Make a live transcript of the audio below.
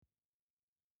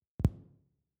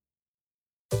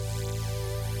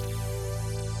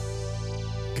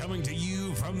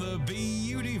From the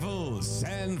beautiful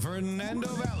San Fernando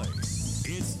Valley,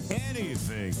 it's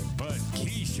Anything But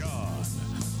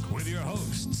Keyshawn with your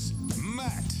hosts,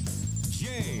 Matt,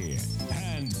 Jay,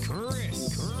 and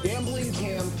Chris. Gambling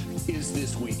camp is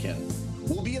this weekend.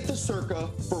 We'll be at the Circa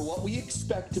for what we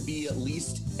expect to be at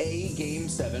least a Game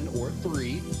 7 or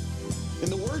 3. In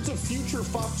the words of future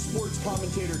Fox Sports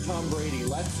commentator Tom Brady,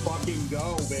 let's fucking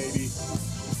go, baby.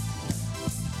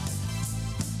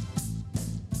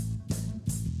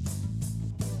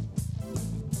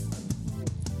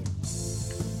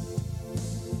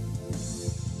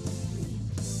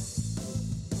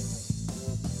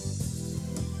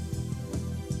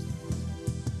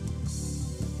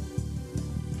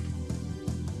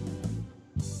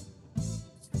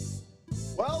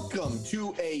 Welcome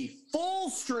to a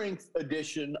full-strength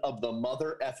edition of the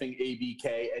mother effing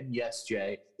ABK. And yes,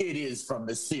 Jay, it is from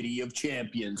the City of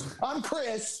Champions. I'm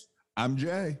Chris. I'm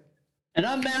Jay. And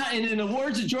I'm Matt. And in the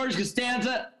words of George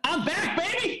Costanza, I'm back,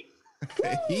 baby.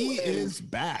 He is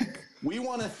back. We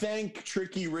want to thank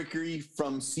Tricky Ricky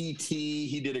from CT.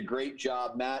 He did a great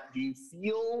job. Matt, do you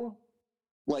feel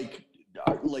like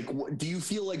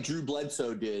Drew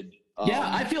Bledsoe did?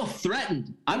 Yeah, I feel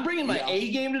threatened. I'm bringing my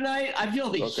A game tonight. I feel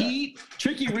the heat.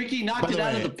 Tricky Ricky knocked it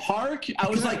out of the park. I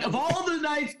was like, of all the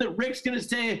nights that Rick's going to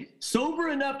stay sober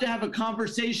enough to have a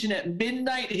conversation at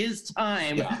midnight his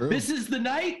time, this is the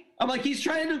night. I'm like, he's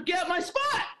trying to get my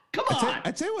spot. Come on.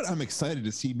 I tell you what, I'm excited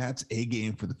to see Matt's A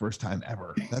game for the first time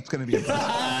ever. That's going to be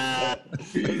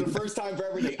the first time for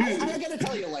everything. I got to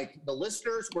tell you, like, the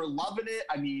listeners were loving it.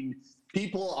 I mean,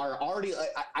 people are already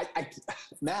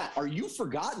Matt, are you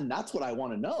forgotten? That's what I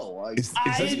want to know. Like,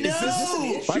 I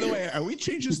know. By the way, are we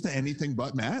changing this to anything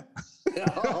but Matt?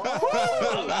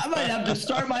 I might have to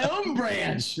start my own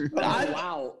branch.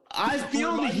 Wow. I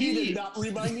feel the heat.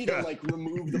 Remind me to like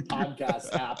remove the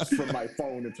podcast apps from my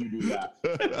phone if you do that.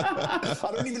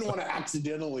 I don't even want to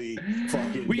accidentally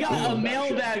fucking. We got a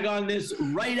mailbag on this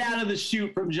right out of the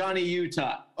chute from Johnny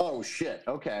Utah. Oh shit.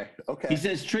 Okay. He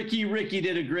says Tricky Ricky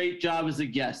did a great job as a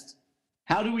guest.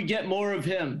 How do we get more of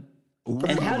him?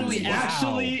 And how do we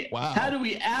actually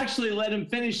let him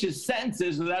finish his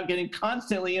sentences without getting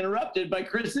constantly interrupted by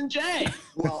Chris and Jay?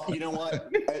 Well, you know what?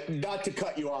 Not to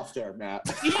cut you off there, Matt.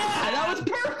 Yeah, that was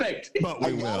perfect. But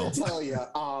we will. I gotta tell you,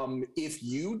 if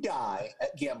you die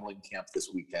at gambling camp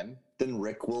this weekend, then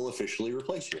Rick will officially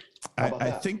replace you. I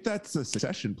think that's a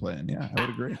succession plan. Yeah, I would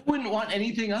agree. I wouldn't want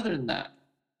anything other than that.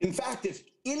 In fact, if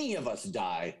any of us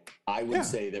die, I would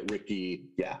say that Ricky,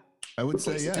 I would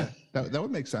say, that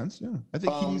would make sense. Yeah, I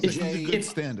think he's a good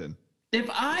stand-in. If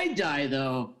I die,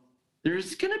 though,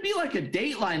 there's going to be like a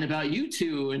dateline about you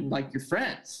two and like your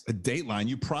friends. A dateline?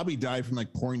 You probably died from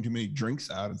like pouring too many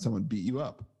drinks out and someone beat you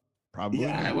up. Probably.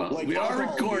 Yeah, well, like we are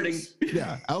recording.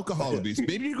 Yeah, alcohol abuse.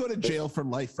 Maybe you go to jail for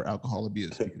life for alcohol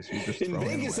abuse because you're just in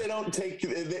Vegas. They don't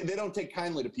take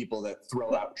kindly to people that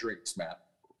throw out drinks, Matt.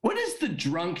 What does the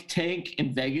drunk tank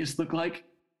in Vegas look like?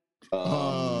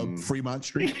 Fremont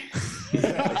Street.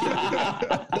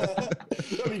 That'd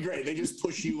be great. They just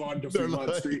push you onto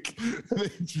Fremont Street.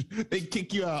 They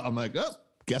kick you out. I'm like,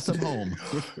 guess I'm home.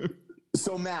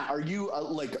 So Matt, are you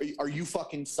are you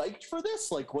fucking psyched for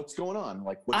this? Like, what's going on?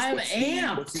 Like, I'm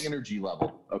amped. What's the energy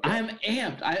level? Okay. I'm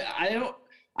amped. I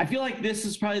feel like this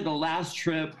is probably the last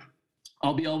trip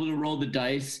I'll be able to roll the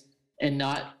dice and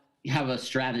not have a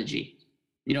strategy.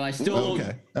 You know, I still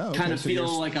kind of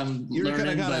feel like I'm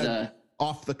learning, but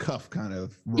off the cuff kind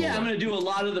of. Yeah, I'm going to do a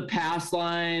lot of the pass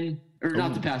line, or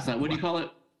not the pass line. What do you call it?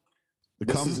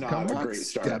 This is not a great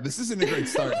start. Yeah, this isn't a great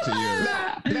start to you.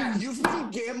 Matt, you've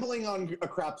been gambling on a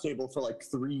crap table for like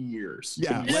 3 years.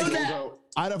 Yeah,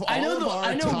 out of all of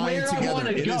our time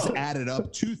together, it has added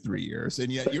up to 3 years,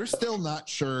 and yet you're still not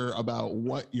sure about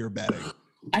what you're betting.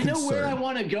 I know where I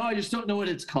want to go. I just don't know what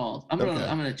it's called. I'm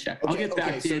gonna check. I'll get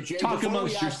back to you. Jay, talk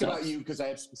amongst yourselves. yourself. About you because I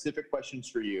have specific questions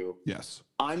for you. Yes,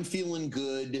 I'm feeling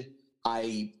good.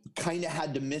 I kind of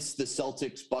had to miss the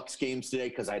Celtics-Bucks games today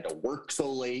because I had to work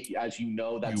so late. As you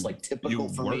know, that's like typical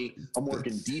for me. I'm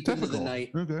working deep into the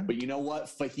night. Okay. But you know what?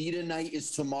 Fajita night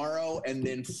is tomorrow, and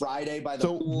then Friday by the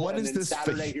pool, and then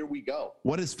Saturday, here we go.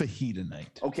 What is fajita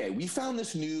night? Okay, we found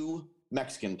this new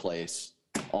Mexican place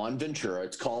on Ventura.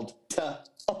 It's called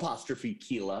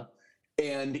 *Kila,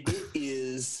 and it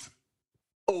is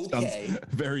okay. Sounds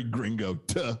very gringo.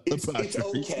 It's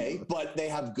okay, but they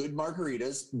have good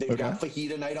margaritas. They've got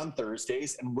fajita night on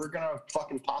Thursdays, and we're gonna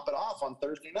fucking pop it off on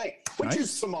Thursday night, which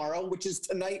is tomorrow, which is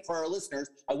tonight for our listeners.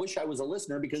 I wish I was a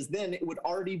listener because then it would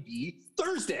already be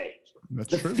Thursday.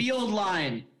 That's true. Field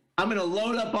line. I'm going to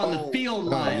load up on the field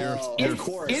line.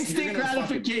 Instant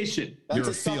gratification. You're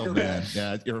a field man.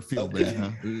 Yeah, you're a field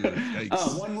man. Huh?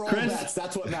 One roll bets.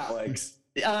 That's what Matt likes.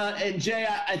 And Jay,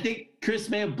 I think Chris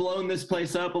may have blown this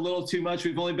place up a little too much.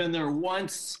 We've only been there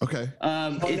once. Okay.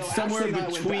 It's somewhere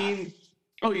between.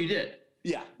 Oh, you did?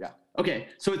 Yeah. Okay,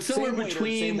 so it's somewhere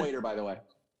between. Same waiter, by the way.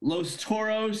 Los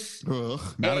Toros and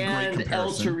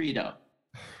El Torito.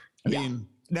 I mean,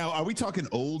 now are we talking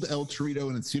old El Torito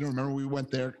and Encino? Remember we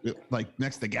went there, like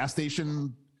next to the gas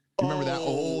station. Remember that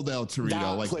old El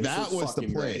Torito? Like that was the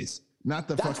place, great. Not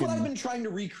the. That's what I've been trying to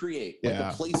recreate. Like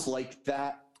a place like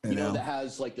that. You know, that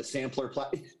has like the sampler.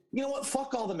 You know what?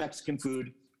 Fuck all the Mexican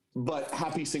food, but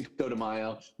happy Cinco de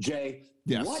Mayo. Jay,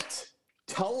 what?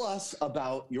 Tell us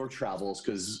about your travels,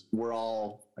 because we're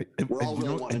all really wanting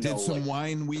to know. I did some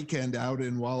wine weekend out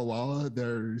in Walla Walla.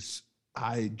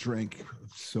 I drank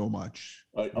so much.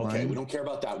 Okay, wine. We don't care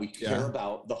about that. We care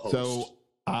about the host. So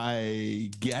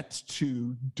I get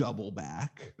to Double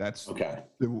Back. That's the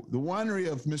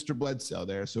winery of Mr. Bledsoe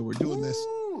there. So we're doing this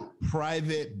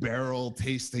private barrel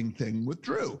tasting thing with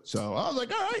Drew. So I was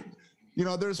like, all right,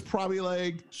 there's probably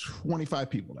like 25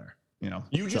 people there.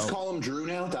 You just call him Drew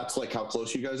now? That's like how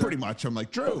close you guys are? Pretty much. I'm like,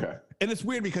 Drew. Okay. And it's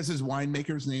weird because his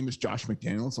winemaker's name is Josh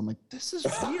McDaniels. I'm like, this is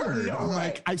weird. I'm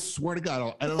like, I swear to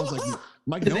God. I was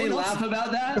like, did they laugh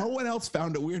about that? No one else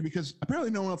found it weird because apparently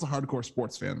no one else is a hardcore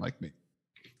sports fan like me.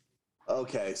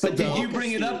 Okay. So but did you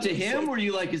bring it up to him? Were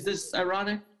you like, is this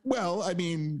ironic? Well, I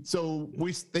mean, so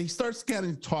they start kind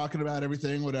of talking about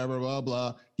everything, whatever, blah,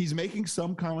 blah. He's making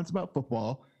some comments about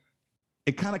football.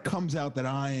 It kind of comes out that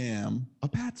I am a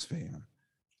Pats fan.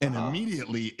 And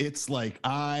immediately it's like,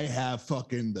 I have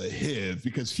fucking the HIV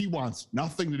because he wants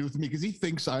nothing to do with me because he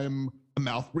thinks I'm a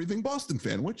mouth-breathing Boston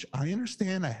fan, which I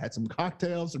understand. I had some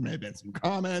cocktails. There may have been some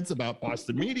comments about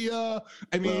Boston media.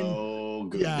 I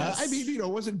mean, it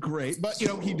wasn't great, but,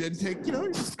 he did take,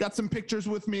 he's got some pictures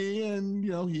with me and,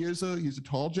 he's a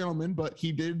tall gentleman, but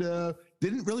he didn't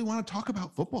really want to talk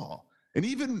about football. And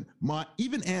even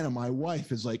Anna, my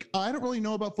wife, is like, I don't really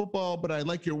know about football, but I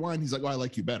like your wine. He's like, I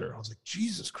like you better. I was like,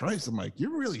 Jesus Christ. I'm like,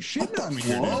 you're really shitting on me.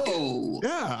 Whoa.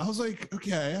 Yeah. I was like,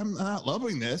 okay, I'm not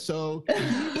loving this. So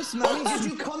did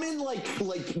you come in like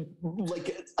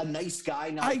a nice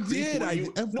guy? I did.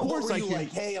 Of course I can.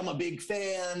 Like, hey, I'm a big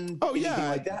fan. Oh,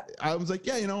 yeah. Like that? I was like,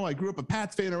 yeah, I grew up a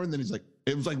Pats fan. And then he's like,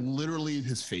 it was like literally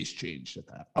his face changed at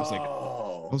that. I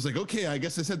was like, okay, I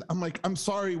guess I'm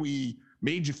sorry we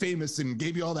made you famous and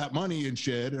gave you all that money and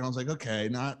shit. And I was like, okay,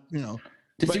 not,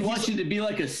 Does he want you to be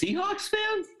like a Seahawks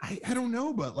fan? I don't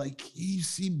know, but like he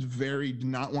seemed did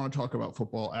not want to talk about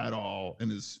football at all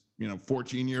in his,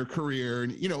 14-year career.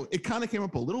 And, it kind of came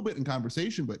up a little bit in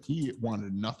conversation, but he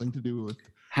wanted nothing to do with.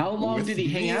 How long did he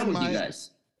hang out with you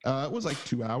guys? It was like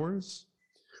 2 hours.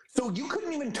 So you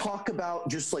couldn't even talk about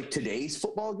just like today's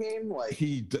football game? Like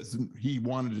he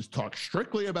wanted to just talk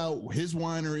strictly about his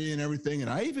winery and everything.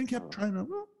 And I even kept trying to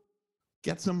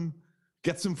get some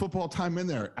football time in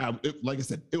there. Like I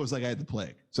said, it was like I had the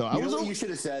plague. So you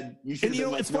should have said,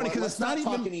 it's funny because it's not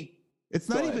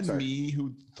even me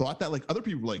who thought that. Like other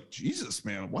people were like, Jesus,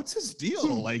 man, what's his deal?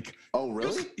 Like, oh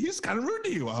really? He's kind of rude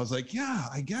to you. I was like, yeah,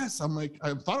 I guess. I'm like,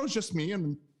 I thought it was just me,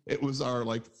 and it was our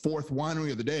like fourth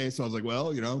winery of the day. So I was like,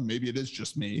 well, maybe it is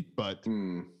just me, but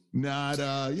not,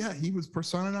 he was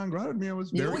persona non grata to me. I was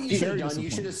very, what you should have done?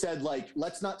 You should have said like,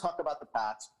 let's not talk about the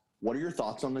Pats. What are your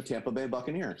thoughts on the Tampa Bay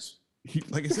Buccaneers?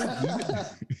 Like I said,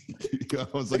 I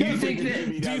was like, do you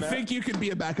think you could be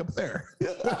a backup there?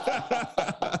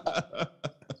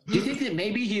 Do you think that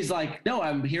maybe he's like, no,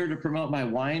 I'm here to promote my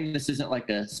wine. This isn't like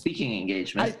a speaking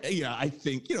engagement. I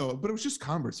think, but it was just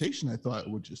conversation. I thought it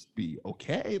would just be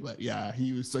okay. But yeah,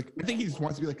 he was like, I think he just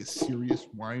wants to be like a serious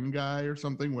wine guy or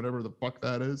something, whatever the fuck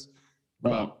that is.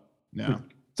 Well, no.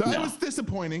 So it was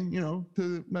disappointing,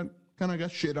 to kind of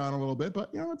got shit on a little bit, but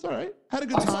it's all right. Had a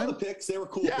good time. I saw the picks. They were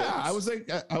cool. Yeah,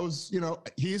 picks.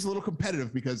 He's a little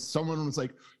competitive because someone was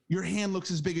like, your hand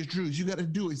looks as big as Drew's. You got to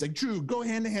do it. He's like, Drew, go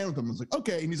hand to hand with him. I was like,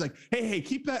 okay. And he's like, hey,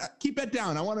 keep that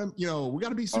down. I want to, we got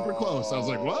to be super close. I was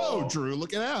like, whoa, Drew,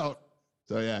 look it out.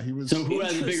 So yeah, he was. So who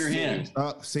has a bigger hand?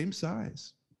 Same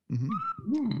size.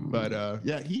 Mm-hmm. But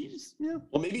he's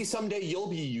Well, maybe someday you'll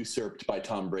be usurped by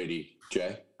Tom Brady,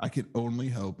 Jay. I can only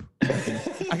hope. I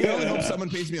can only hope someone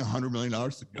pays me $100 million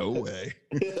to go away.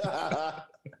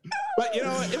 But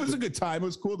it was a good time. It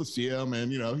was cool to see him,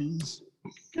 and he's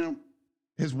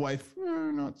his wife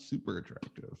not super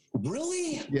attractive.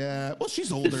 Really? Yeah. Well,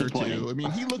 she's older too. I mean,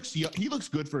 he looks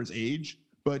good for his age,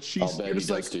 but she's you're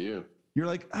just like to you. You're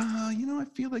like, I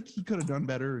feel like he could have done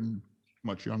better and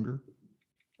much younger.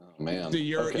 man. So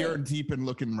you're deep in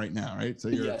looking right now, right? So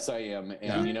yes, I am.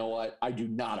 And you know what? I do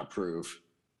not approve.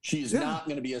 She's not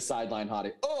going to be a sideline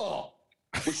hottie. Oh,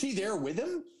 was she there with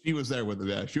him? She was there with him.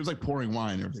 Yeah, she was like pouring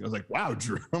wine and everything. I was like, wow,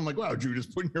 Drew. I'm like, wow, Drew,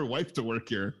 just putting your wife to work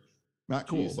here. Not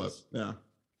cool, Jesus. but yeah.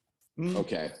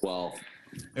 Okay, well.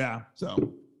 Yeah,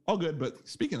 so all good. But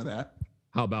speaking of that,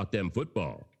 how about them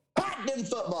football? Hot them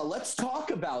football. Let's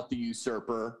talk about the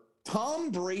usurper.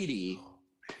 Tom Brady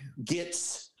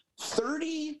gets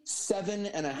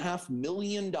 $37.5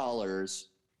 million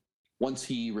once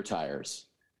he retires.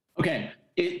 Okay,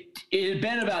 it had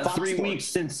been about Fox 3 Sports. weeks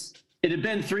since it had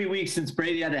been 3 weeks since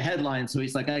Brady had a headline, so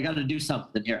he's like, I got to do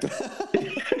something here.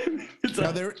 It's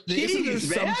now like, isn't there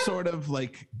 "Jeez, some man." sort of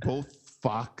like both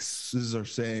Foxes are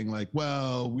saying like,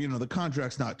 well, you know, the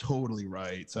contract's not totally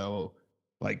right, so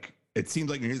like it seems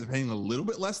like you're paying a little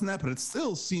bit less than that, but it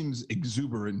still seems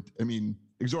exorbitant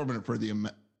for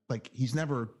the like he's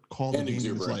never called a game in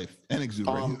his life and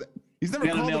exuberant. He's never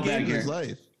called a game in his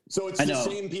life. So it's the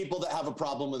same people that have a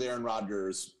problem with Aaron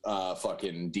Rodgers'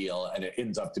 fucking deal, and it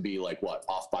ends up to be like what,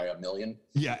 off by $1 million?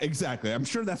 Yeah, exactly. I'm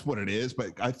sure that's what it is,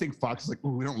 but I think Fox is like,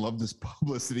 well, we don't love this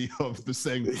publicity of the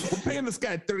saying we're paying this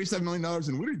guy $37 million,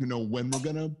 and we don't even know when we're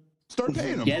gonna start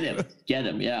paying him. Get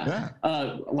him. Yeah.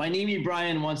 Wainimi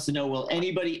Bryan wants to know: will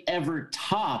anybody ever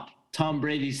top Tom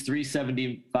Brady's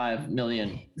 $375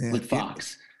 million with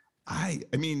Fox? I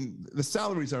mean, the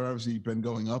salaries are obviously been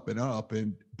going up,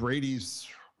 and Brady's.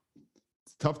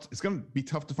 Tough. It's going to be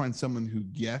tough to find someone who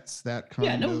gets that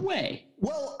kind of way.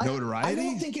 Well, notoriety. I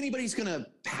don't think anybody's going to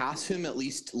pass him, at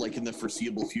least like in the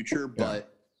foreseeable future.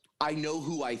 But I know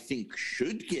who I think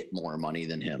should get more money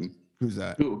than him. Who's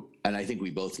that? Who? And I think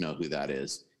we both know who that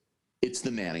is. It's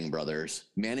the Manning brothers,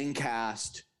 Manning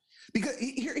cast. Because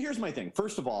here's my thing.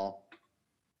 First of all,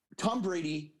 Tom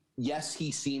Brady. Yes,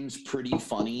 he seems pretty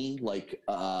funny. Like,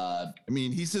 I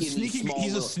mean, he's a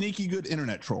sneaky good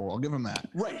internet troll. I'll give him that.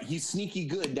 Right, he's sneaky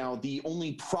good. Now, the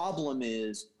only problem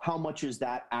is how much is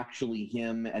that actually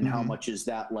him, and how much is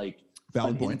that like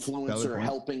influencer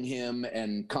helping him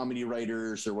and comedy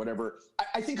writers or whatever.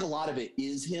 I think a lot of it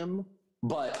is him,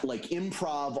 but like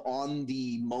improv on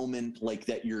the moment, like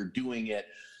that you're doing it.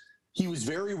 He was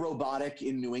very robotic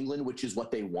in New England, which is what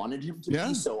they wanted him to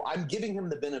be. So I'm giving him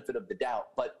the benefit of the doubt.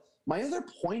 But my other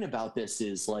point about this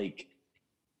is like,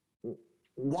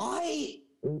 what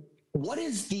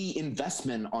is the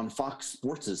investment on Fox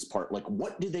Sports' part? Like,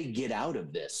 what do they get out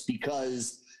of this?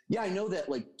 Because, I know that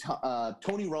like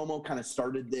Tony Romo kind of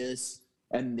started this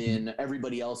and then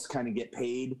everybody else kind of get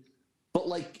paid. But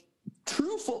like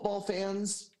true football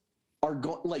fans are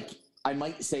going, like, I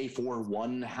might say for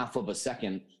 1/2 of a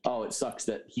second, oh, it sucks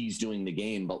that he's doing the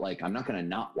game, but like, I'm not going to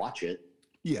not watch it.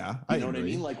 Yeah. You know what I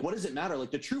mean? Like, what does it matter?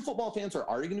 Like, the true football fans are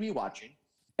already going to be watching.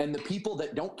 And the people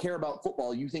that don't care about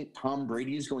football, you think Tom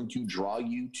Brady is going to draw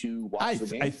you to watch the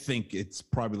game? I think it's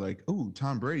probably like, oh,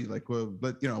 Tom Brady. Like, well,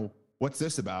 but, you know, what's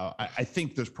this about? I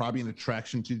think there's probably an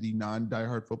attraction to the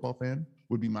non-diehard football fan,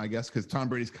 would be my guess, because Tom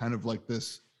Brady's kind of like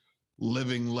this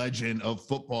living legend of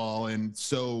football and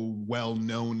so well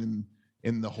known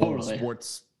in the whole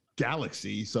sports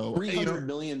galaxy. So $300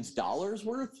 million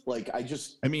worth? Like,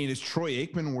 I mean, is Troy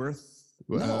Aikman worth?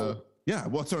 No. Yeah,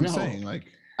 well, that's what I'm saying. Like,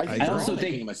 I think they're also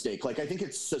making a mistake. Like, I think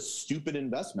it's a stupid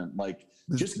investment. Like,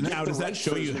 just now, does that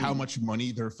show you how much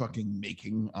money they're fucking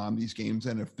making on these games?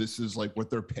 And if this is like what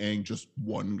they're paying just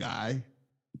one guy?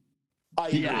 I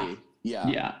agree.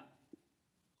 Yeah.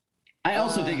 I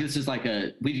also think this is like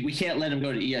we can't let him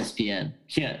go to ESPN.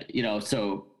 Can't,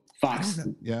 so Fox.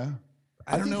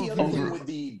 I don't know. The other thing with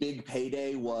the big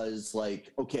payday was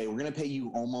like, okay, we're gonna pay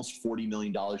you almost $40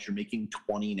 million. You're making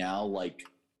 20 now. Like,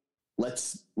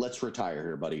 let's retire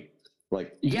here, buddy.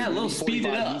 Like, a little speed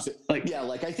it up.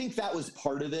 Like, I think that was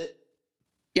part of it.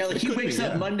 Yeah, like he wakes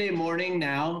up Monday morning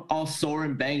now, all sore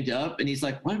and banged up, and he's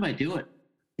like, "What am I doing?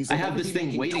 I have this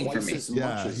thing waiting for me."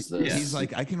 He's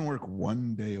like, I can work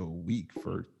 1 day a week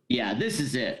for. Yeah, this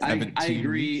is it. I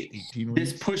agree. 18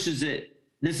 this weeks. pushes it.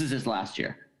 This is his last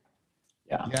year.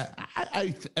 Yeah.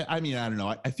 I mean, I don't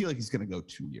know. I feel like he's going to go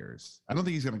 2 years. I don't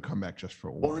think he's going to come back just for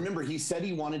one. Well, remember, he said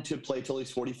he wanted to play till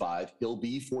he's 45. He'll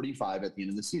be 45 at the end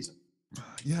of the season.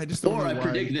 Yeah, I just don't know why.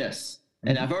 Predict this,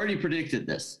 and I've already predicted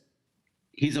this.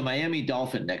 He's a Miami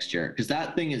Dolphin next year because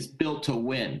that thing is built to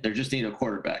win. They just need a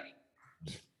quarterback.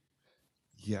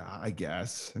 Yeah, I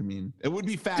guess. I mean, it would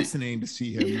be fascinating to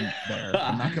see him there.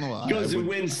 I'm not going to lie. He goes and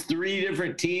wins 3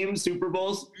 different teams, Super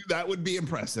Bowls. That would be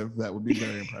impressive. That would be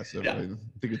very impressive.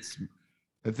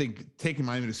 I think taking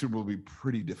Miami to Super Bowl would be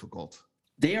pretty difficult.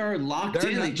 They are locked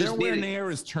in. They're where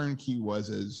near as turnkey was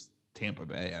as Tampa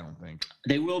Bay, I don't think.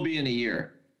 They will be in a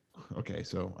year. Okay,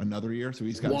 so another year. So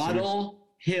he's got Waddle,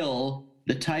 Hill,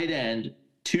 the tight end,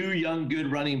 2 young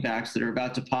good running backs that are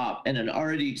about to pop, and an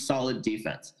already solid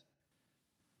defense.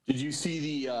 Did you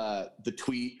see the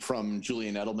tweet from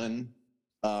Julian Edelman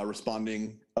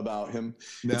responding about him?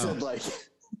 No. It said like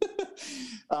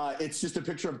it's just a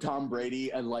picture of Tom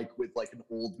Brady and like with like an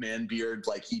old man beard,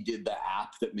 like he did the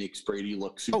app that makes Brady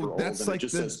look super old. That's and like it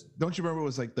just says, don't you remember it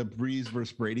was like the Breeze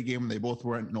versus Brady game when they both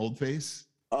were an old face?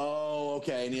 Oh,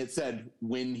 okay. And it said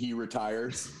when he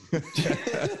retires.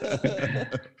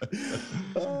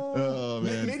 Oh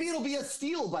man. Maybe it'll be a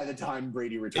steal by the time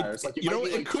Brady retires. Like it might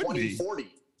be like 2040.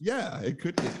 Yeah, it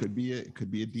could be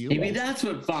a deal. Maybe that's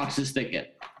what Fox is thinking.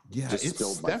 Yeah, Just it's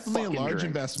spilled my definitely a fucking large drink.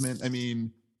 investment. I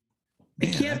mean,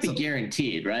 It can't be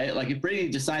guaranteed, right? Like if Brady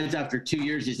decides after 2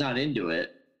 years he's not into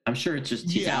it, I'm sure it's just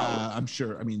he's out. I'm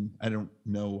sure. I mean, I don't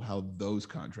know how those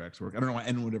contracts work. I don't know why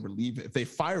anyone would ever leave. If they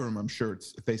fire him, I'm sure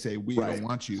it's if they say we don't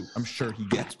want you, I'm sure he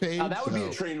gets paid. That would be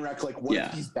a train wreck. Like, what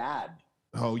if he's bad?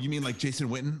 Oh, you mean like Jason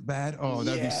Witten bad? Oh,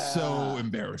 that'd be so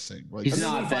embarrassing. Like, He's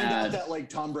not find out bad. that like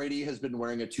Tom Brady has been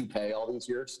wearing a toupee all these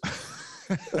years.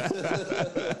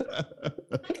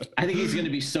 I think he's going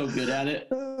to be so good at it.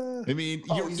 I mean,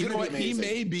 you know what? He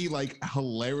may be like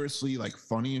hilariously like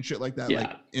funny and shit like that. Yeah.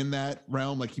 Like in that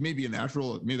realm, like he may be a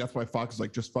natural. Maybe that's why Fox is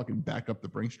like just fucking back up the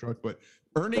Brinks truck. But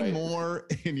earning more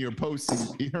in your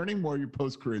earning more your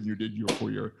post career than you did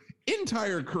for your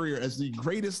entire career as the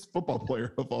greatest football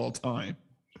player of all time.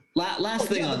 Last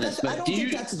thing on this, I but don't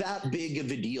think that's that big of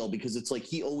a deal because it's like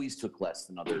he always took less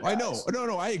than other guys. I know.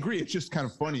 No, I agree. It's just kind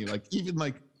of funny. Like even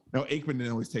like now Aikman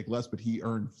didn't always take less, but he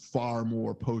earned far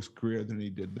more post career than he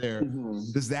did there.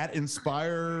 Mm-hmm. Does that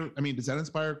inspire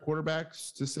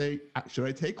quarterbacks to say, should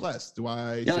I take less? Do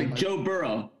I? Yeah, like Joe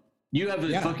Burrow. You have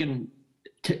a fucking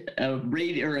a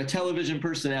radio or a television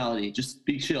personality. Just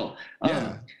be chill.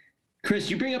 Chris,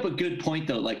 you bring up a good point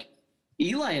though. Like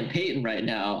Eli and Peyton right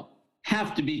now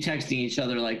have to be texting each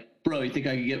other like, bro, you think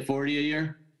I could get 40 a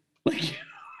year? Like,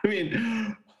 I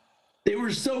mean, they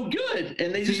were so good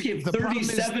and they just gave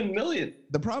 37 million.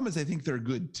 The problem is I think they're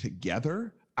good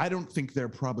together. I don't think they're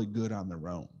probably good on their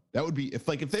own. That would be if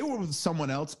they were with someone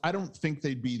else, I don't think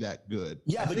they'd be that good.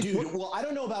 Yeah, but dude, well, I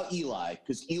don't know about Eli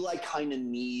because Eli kind of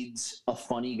needs a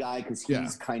funny guy because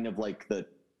he's kind of like the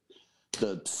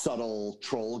subtle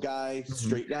troll guy,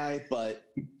 straight guy. But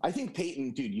I think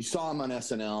Peyton, dude, you saw him on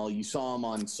SNL. You saw him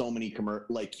on so many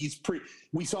like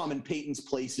we saw him in Peyton's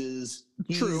Places.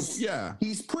 True. Yeah.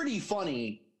 He's pretty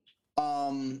funny.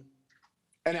 And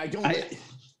I don't know.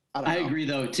 I agree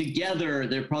though. Together,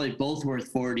 they're probably both worth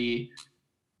 40.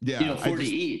 Yeah. 40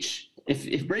 each.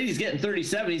 If Brady's getting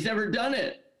 37, he's never done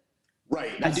it.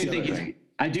 Right. I do think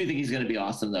he's going to be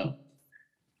awesome though.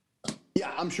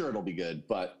 Yeah, I'm sure it'll be good.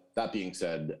 But that being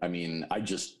said, I mean, I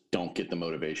just don't get the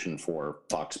motivation for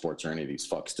Fox Sports or any of these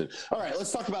fucks to. All right,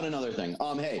 let's talk about another thing.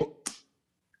 Hey.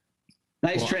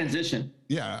 Nice transition.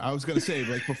 Yeah, I was gonna say,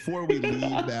 like, before we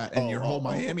leave that and your whole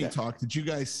Miami talk, did you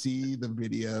guys see the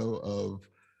video of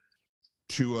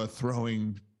Tua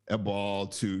throwing a ball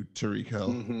to Tyreek Hill?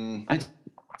 Mm-hmm. I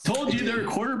told you they're a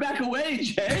quarterback away,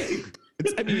 Jay.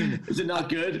 I mean, is it not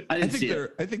good? I didn't see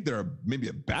it. I think they're maybe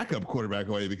a backup quarterback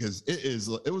away because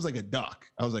it was like a duck.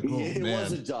 I was like, oh it man,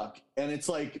 was a duck, and it's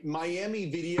like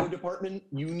Miami video department.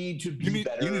 You need to be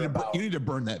better. You need to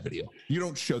burn that video. You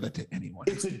don't show that to anyone.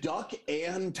 It's a duck,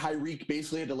 and Tyreek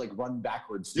basically had to like run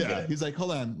backwards. To get it. He's like, hold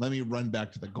on, let me run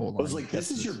back to the goal line. I was like, this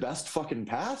is your best fucking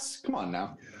pass. Come on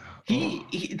now. He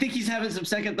think he's having some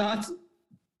second thoughts.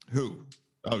 Who?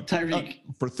 Oh, Tyreek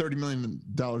for $30 million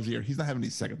a year. He's not having any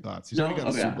second thoughts. He's already got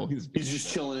a Super Bowl. He's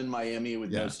just chilling in Miami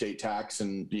with no state tax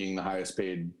and being the highest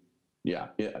paid. Yeah.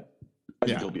 I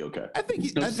think he'll be okay. I think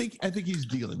he's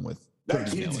dealing with that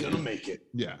kid's gonna make it.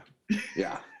 Yeah.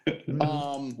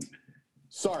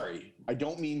 Sorry, I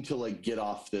don't mean to like get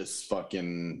off this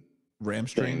fucking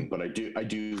hamstring, but I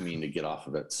do mean to get off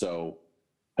of it. So,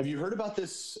 have you heard about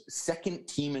this second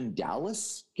team in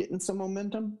Dallas getting some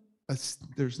momentum?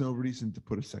 There's no reason to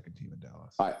put a second team in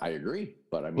Dallas. I agree,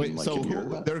 but I mean,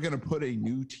 they're going to put a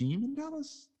new team in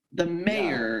Dallas? The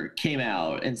mayor came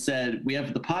out and said, we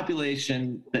have the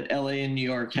population that LA and New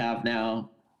York have now,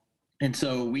 and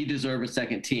so we deserve a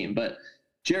second team. But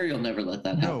Jerry will never let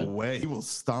that happen. No way. He will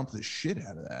stomp the shit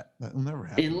out of that. That will never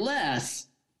happen. Unless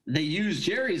they use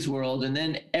Jerry's world, and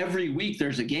then every week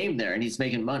there's a game there, and he's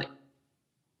making money.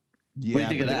 Yeah, what do you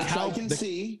think of that? I can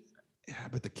see. Yeah,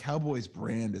 but the Cowboys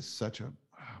brand is such a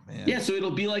man. Yeah, so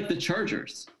it'll be like the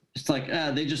Chargers. It's like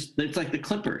it's like the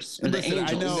Clippers or the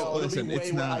Angels. I know. No,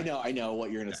 it's not. I know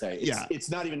what you're gonna say. It's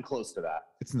not even close to that.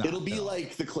 It's not. It'll be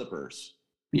like the Clippers.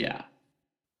 Yeah.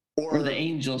 Or the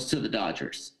Angels to the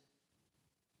Dodgers.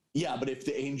 Yeah, but if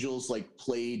the Angels like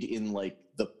played in like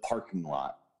the parking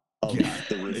lot of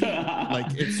the Ravine.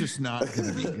 Like it's just not going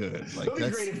to be good. Like that'd be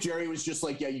great if Jerry was just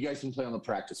like, yeah, you guys can play on the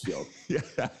practice field. Yeah.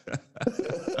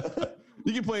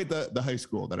 You can play at the high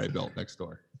school that I built next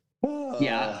door.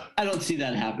 Yeah, I don't see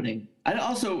that happening. I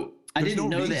didn't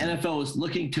know the NFL was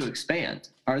looking to expand.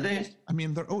 Are they? I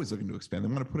mean, they're always looking to expand. They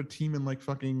want to put a team in like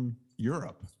fucking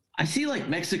Europe. I see like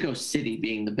Mexico City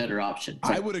being the better option.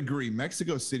 I would agree.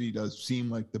 Mexico City does seem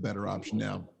like the better option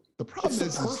now. The problem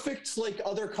is the perfect like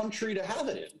other country to have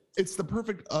it in. It's the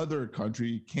perfect other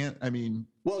country.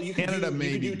 Well, you can Canada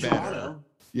may be better. Toronto.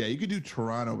 Yeah, you could do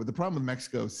Toronto, but the problem with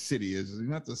Mexico City is it's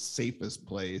not the safest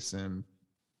place. And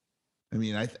I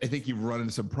mean, I think you've run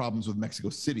into some problems with Mexico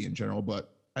City in general,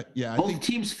 but I think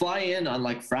teams fly in on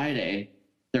like Friday.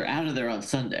 They're out of there on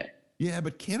Sunday. Yeah,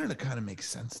 but Canada kind of makes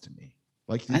sense to me.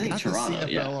 Like I think Toronto, the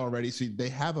CFL already, so they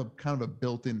have a kind of a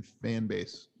built-in fan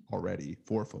base already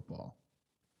for football.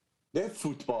 They have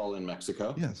football in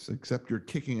Mexico. Yes, except you're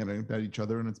kicking at each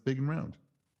other and it's big and round.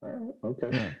 Okay.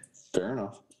 Yeah. Fair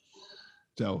enough.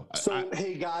 So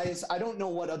hey guys, I don't know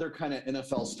what other kind of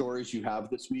NFL stories you have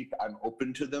this week. I'm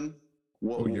open to them.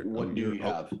 What do you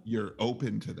have? You're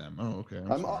open to them. Oh, okay.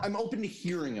 I'm open to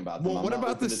hearing about them. Well, what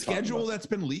about the schedule that's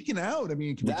been leaking out? I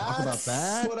mean, can we talk about that?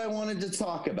 That's what I wanted to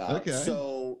talk about. Okay.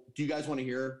 So, do you guys want to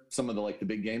hear some of the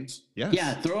big games? Yes.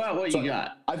 Yeah, throw out what you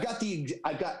got. I've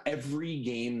got every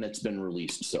game that's been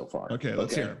released so far. Okay,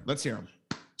 let's hear them.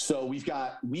 So we've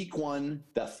got week 1.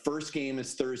 The first game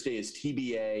is Thursday. Is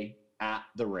TBA at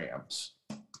the Rams.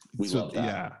 We love that.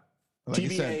 Yeah. Like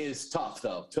TBA is tough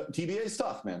though. TBA is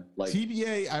tough, man. Like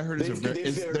TBA, I heard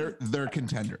they're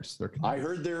contenders. I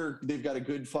heard they've got a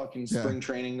good fucking spring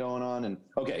training going on. And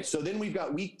okay, so then we've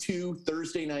got week 2,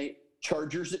 Thursday night,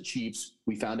 Chargers at Chiefs.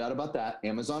 We found out about that.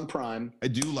 Amazon Prime. I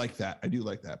do like that.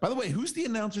 By the way, who's the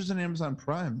announcers on Amazon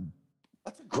Prime?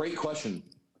 That's a great question.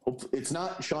 It's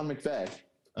not Sean McVay.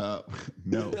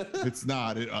 No, it's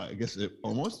not. I guess it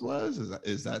almost was.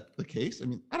 Is that the case? I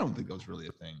mean, I don't think that was really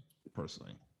a thing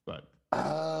personally, but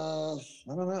I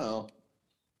don't know.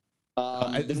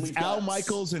 It's Al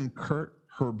Michaels and Kurt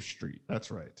Herbstreit. That's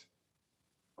right.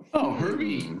 Oh,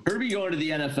 Herbie going to the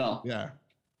NFL. Yeah.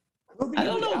 I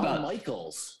don't know Al about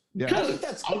Michaels. Yeah.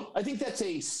 I think that's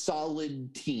a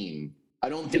solid team. I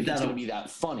don't think it's going to be that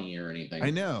funny or anything.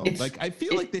 I know. I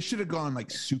feel like they should have gone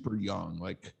super young,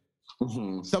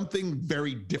 something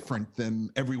very different than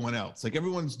everyone else. Like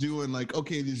everyone's doing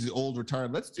okay, these are old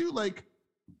retired. Let's do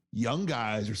young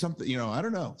guys or something. I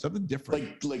don't know, something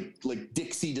different. Like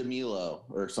Dixie DeMilo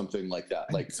or something like that.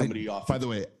 Somebody off. By the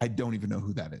way, I don't even know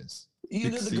who that is. You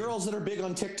know the girls that are big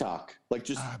on TikTok.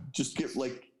 Just get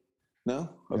No?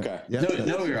 Okay. Yeah.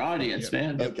 Know your audience,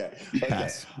 man. Okay.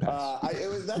 Pass.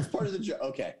 That's part of the joke.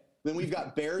 Okay. Then we've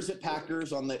got Bears at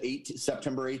Packers on the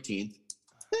September 18th.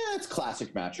 It's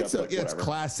classic matchup. It's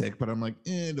classic, but I'm like,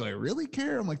 do I really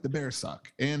care? I'm like, the Bears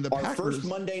suck. And the Our Packers, first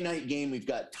Monday night game, we've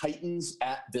got Titans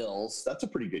at Bills. That's a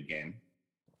pretty good game.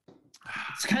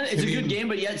 It's a good game,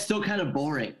 but yet still kind of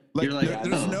boring. You're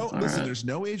there's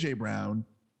no AJ Brown.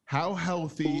 How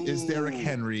healthy is Derrick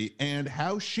Henry? And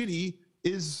how shitty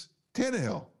is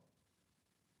Tannehill?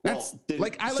 That's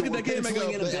I look at that game and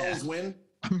go, Bills win.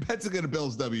 I'm betting on a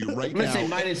Bills W right now. I'm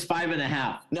going to say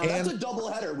 -5.5. Now that's a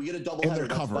doubleheader. We get a doubleheader. They're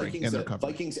covering.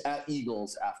 Vikings at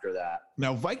Eagles after that.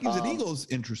 Now Vikings and Eagles,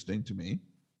 interesting to me.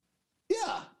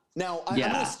 Yeah. Now I'm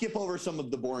going to skip over some of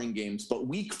the boring games, but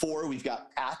week 4 we've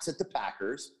got Pats at the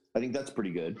Packers. I think that's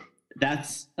pretty good.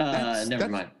 That's never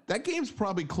mind. That game's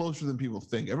probably closer than people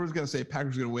think. Everyone's going to say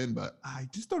Packers are going to win, but I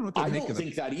just don't know what to make of it. I don't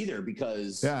think that either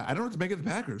because I don't know what to make of the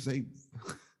Packers.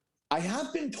 I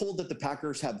have been told that the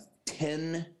Packers have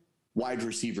 10 wide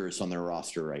receivers on their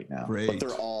roster right now, but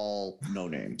they're all no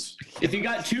names. If you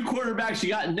got 2 quarterbacks, you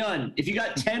got none. If you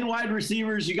got 10 wide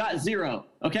receivers, you got 0.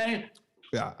 Okay.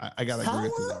 Yeah, I gotta agree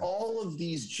with you. How are all of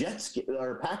these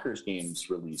Packers games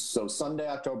released? So Sunday,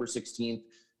 October 16th,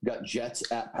 we got Jets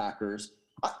at Packers.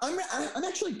 I'm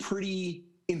actually pretty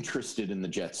interested in the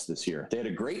Jets this year. They had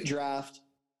a great draft.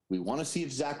 We want to see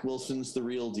if Zach Wilson's the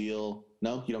real deal.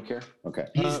 No, you don't care? Okay.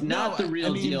 He's not the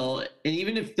real deal. And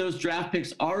even if those draft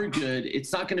picks are good,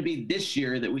 it's not going to be this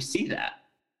year that we see that.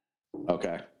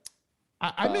 Okay.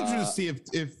 I'm interested to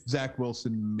see if Zach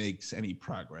Wilson makes any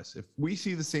progress. If we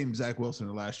see the same Zach Wilson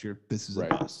as last year, this is a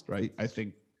bust, right? I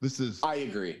think this is I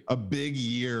agree. A big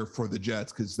year for the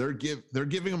Jets because they're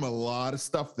giving them a lot of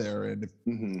stuff there. And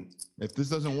if this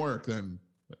doesn't work, then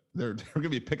they're going to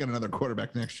be picking another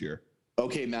quarterback next year.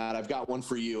 Okay, Matt, I've got one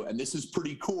for you, and this is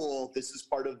pretty cool. This is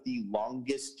part of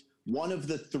one of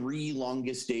the 3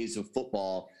 longest days of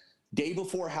football. Day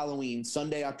before Halloween,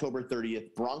 Sunday, October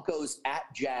 30th, Broncos at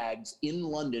Jags in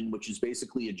London, which is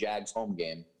basically a Jags home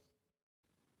game.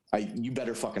 You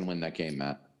better fucking win that game,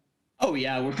 Matt. Oh,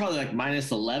 yeah. We're probably like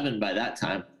minus 11 by that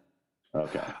time.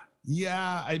 Okay.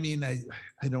 Yeah, I mean, I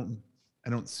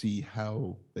don't see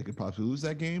how they could possibly lose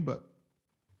that game, but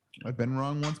I've been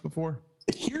wrong once before.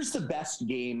 Here's the best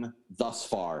game thus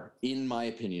far, in my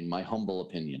opinion, my humble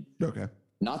opinion. Okay.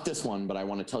 Not this one, but I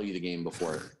want to tell you the game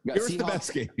before. Here's the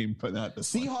best game, but not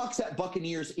this one. Seahawks at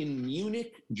Buccaneers in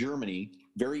Munich, Germany.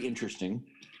 Very interesting.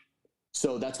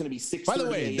 So that's going to be 6:30 By the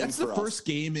way, that's the for first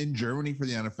game in Germany for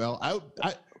the NFL.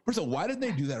 First of all, why did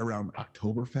they do that around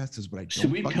Oktoberfest? Is what I don't.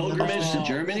 Should we pilgrimage to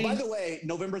Germany? Well, by the way,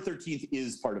 November 13th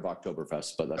is part of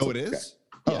Oktoberfest, but that's it is. Yes,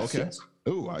 Oh, okay. Yes.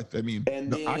 Oh, I mean,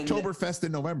 And then- Oktoberfest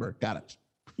in November. Got it.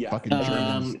 Yeah. Fucking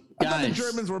Germans. I thought the Guys,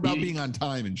 Germans were about being on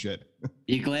time and shit.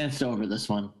 You glanced over this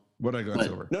one. What I glance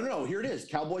over? No. Here it is.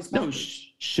 Cowboys. No,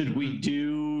 Packers. should we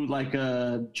do like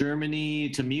a Germany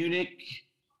to Munich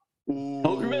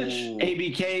pilgrimage? Ooh.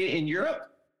 ABK in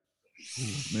Europe?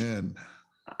 Man,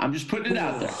 I'm just putting it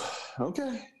out there.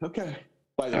 Okay.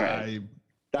 By the way,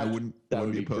 I wouldn't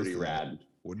would be be opposed pretty to that. rad.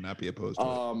 Would not be opposed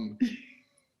to it.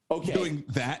 Okay. Doing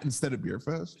that instead of Beer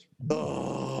Fest?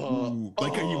 Ooh,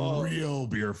 like a real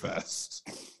Beer Fest.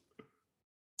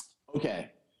 Okay.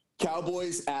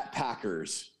 Cowboys at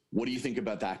Packers. What do you think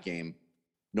about that game?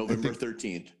 November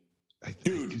 13th.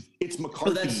 Dude, it's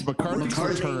McCarthy. that's McCarthy's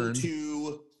return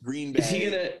to Green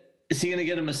Bay. Is he gonna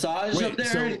get a massage Wait, up there?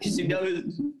 so Because he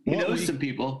knows some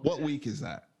people. What week is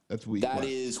that? That's week. That what?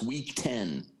 is week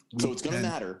 10. So Week it's going to 10.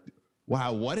 matter.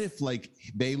 Wow, what if like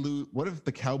they lose? What if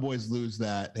the Cowboys lose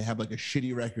that? They have like a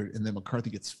shitty record, and then McCarthy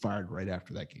gets fired right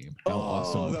after that game. How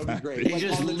awesome would that would that be great. be? They Like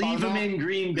just on the leave him tarmac? in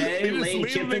Green Bay, They just Lane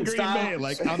leave him in Kiffin Green style. Bay,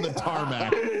 like on the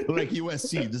tarmac, like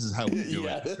USC. This is how we do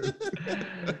Yeah.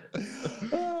 it.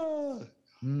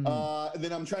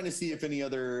 Then I'm trying to see if any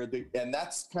other, and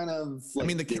that's kind of. Like I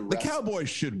mean, the rest. Cowboys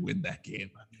should win that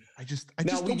game. I just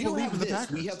Now we don't do believe have in the this.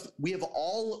 Packers.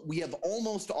 We have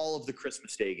almost all of the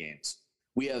Christmas Day games.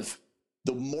 We have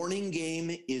the morning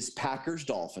game is Packers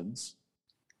Dolphins.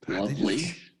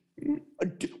 Lovely.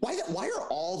 Why are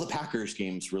all the Packers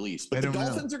games released? But I the don't know.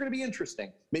 Dolphins are going to be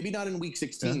interesting. Maybe not in Week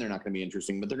 16. Yeah. They're not going to be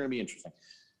interesting, but they're going to be interesting.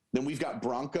 Then we've got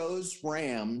Broncos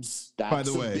Rams. That's By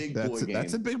the a way, big boy game.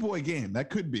 that's a big boy game.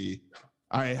 That could be.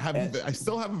 I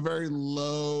still have a very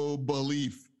low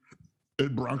belief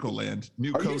in Bronco land.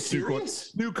 New Are you coach,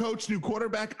 serious? new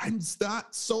quarterback. I'm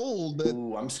not sold. That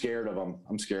Ooh, I'm scared of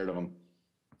them.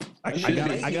 I This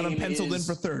got him game penciled in is-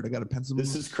 for third. I got to pencil him.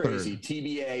 This in is for crazy. third.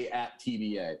 TBA at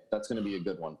TBA. That's going to be a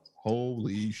good one.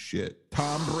 Holy shit!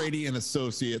 Tom Brady and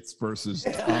associates versus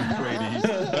Tom Brady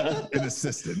and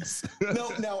assistants.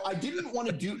 No, I didn't want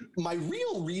to do. My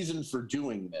real reason for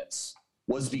doing this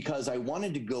was because I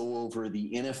wanted to go over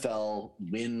the NFL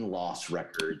win-loss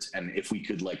records and if we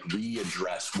could like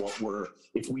readdress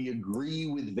if we agree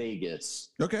with Vegas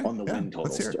Okay, on the yeah, win let's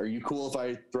totals. hear it. Are you cool if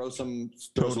I throw some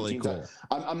Totally teams cool.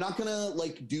 out? I'm not gonna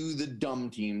like do the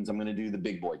dumb teams. I'm gonna do the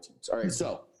big boy teams. All right.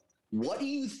 So, what do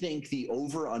you think the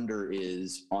over/under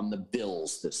is on the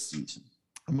Bills this season?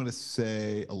 I'm gonna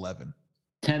say 11.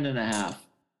 10.5.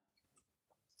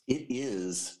 It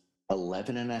is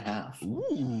 11.5.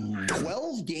 Ooh,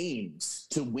 12 games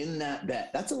to win that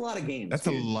bet. That's a lot of games. that's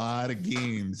dude. a lot of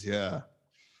games. Yeah,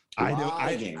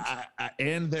 Lot of games.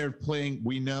 and they're playing.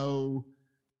 We know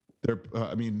they're.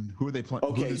 I mean, who are they playing?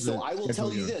 Okay, so I will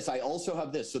tell you this. I also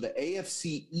have this. So the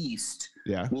AFC East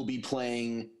Yeah. will be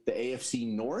playing the AFC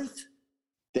North,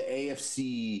 the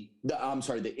NFC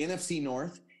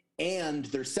North, and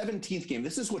their 17th game.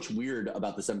 This is what's weird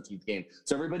about the 17th game.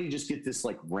 So everybody just get this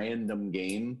like random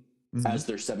game as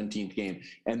their 17th game,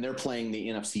 and they're playing the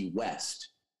NFC West.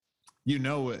 You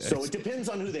know, So it depends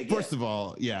on who they get. first of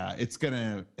all, yeah, it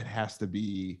has to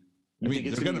be. You think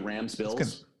it's going to be Rams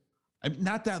Bills?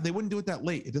 Not that they wouldn't do it that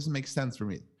late. It doesn't make sense for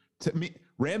me. To me,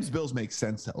 Rams Bills makes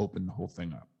sense to open the whole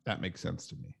thing up. That makes sense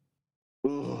to me.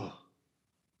 Ugh.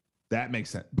 That makes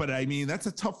sense. But I mean, that's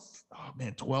a tough. Oh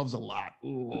man, 12's a lot.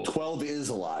 Ooh. 12 is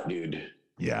a lot, dude.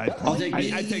 Yeah, That I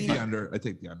might take be- the under. I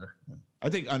take the under. I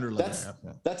think under 11.5.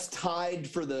 Yeah. That's tied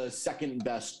for the second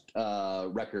best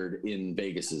record in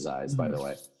Vegas's eyes, by the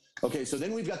way. Okay, so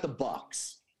then we've got the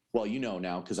Bucks. Well, you know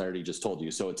now because I already just told you.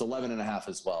 So it's 11.5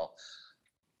 as well.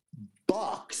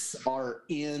 Bucks are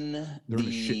in They're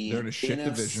in a shit NFC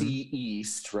division.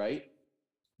 East, right?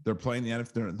 They're playing the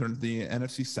NFC. They're in the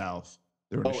NFC South.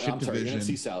 They're in a shit I'm sorry, division.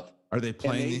 NFC South. Are they And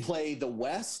playing? they play the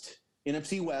West,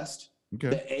 NFC West, okay.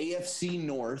 the AFC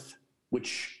North,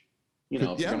 which, you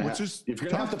know, if Yeah, you're which gonna is if you're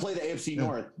going to have to tough. play the AFC Yeah.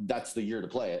 North, that's the year to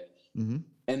play it. Mm-hmm.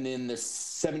 And then the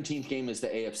 17th game is the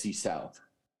AFC South.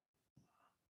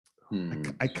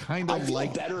 I kind of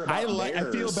like better I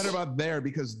about feel better about there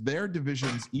because their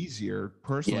division's easier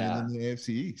personally than the AFC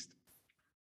East.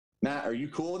 Matt, are you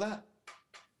cool with that?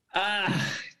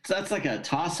 That's like a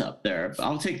toss up there.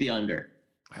 I'll take the under.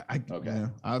 Okay. Yeah,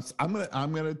 I'm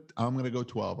gonna go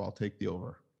 12. I'll take the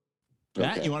over.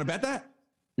 Matt, Okay. you want to bet that?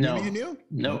 No. Maybe you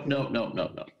No.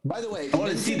 By the way, I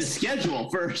want to see the schedule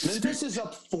first. Memphis is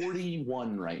up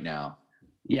 41 right now.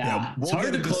 Yeah, we'll it's hard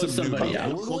get to into close some somebody news.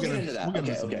 out. We'll get into that. We'll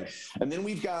get into Okay. And then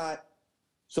we've got,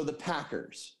 so the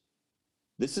Packers.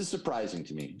 This is surprising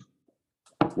to me.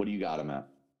 What do you got them at?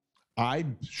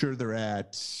 I'm sure they're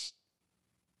at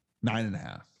 9.5.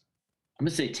 I'm gonna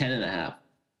say 10.5.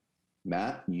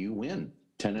 Matt, you win.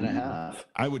 10.5.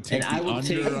 I would take And the I will under.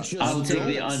 take- I will take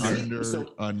the under.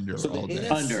 Under So the all day.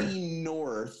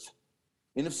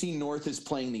 NFC North is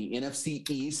playing the NFC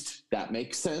East. That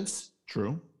makes sense.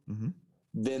 True. Mm-hmm.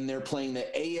 Then they're playing the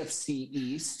AFC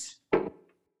East.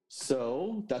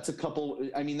 So that's a couple.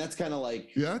 I mean, that's kind of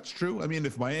like. Yeah, it's true. I mean,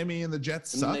 if Miami and the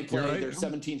Jets And then suck, they play you're right. their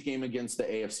 17th game against the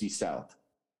AFC South.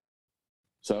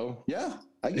 So, yeah,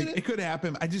 I get it. It could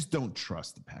happen. I just don't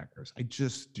trust the Packers. I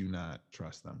just do not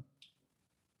trust them.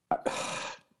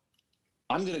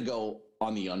 I'm going to go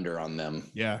on the under on them.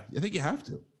 Yeah, I think you have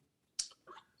to.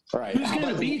 All right. Who's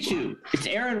gonna beat you? It's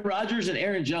Aaron Rodgers and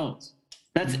Aaron Jones.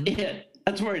 That's it.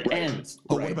 That's where it ends.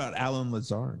 Oh, Right. what about Alan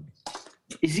Lazard?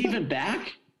 Is he even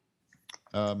back?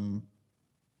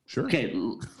 Sure. Okay,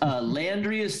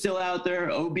 Landry is still out there.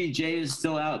 OBJ is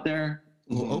still out there.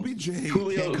 Well, OBJ.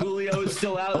 Julio is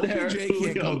still out there. OBJ can't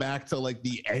Julio. come back till like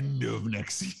the end of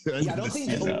next season. Yeah, I don't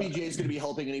think OBJ is going to be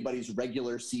helping anybody's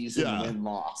regular season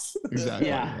win-loss. Exactly.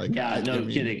 Yeah, Like, no I mean,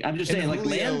 kidding. I'm just and saying, like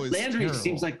Julio is Landry terrible.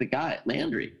 seems like the guy.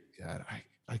 Landry. God,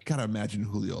 I gotta imagine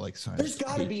Julio like signs. There's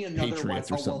got to be another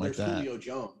Patriots one. or Oh, well, something like there's that. Julio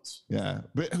Jones. Yeah,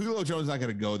 but Julio Jones is not going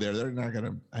to go there. They're not going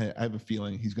to. I have a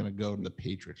feeling he's going to go to the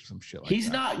Patriots or some shit like that. He's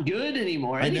not good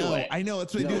anymore. Anyway, I know.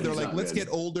 That's what they do. No, They're he's like, not let's good.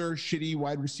 get older, shitty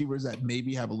wide receivers that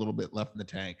maybe have a little bit left in the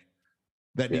tank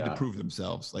that need to Yeah. prove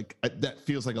themselves. Like that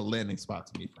feels like a landing spot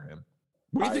to me for him.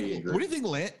 What do you I think? agree. What do you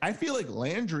think? I feel like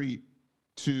Landry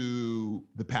to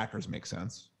the Packers makes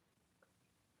sense.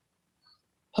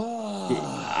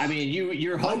 I mean,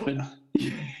 you're hoping.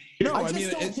 No, I I just mean,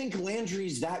 don't think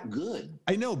Landry's that good.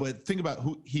 I know, but think about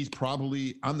who he's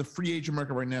probably on the free agent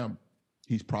market right now.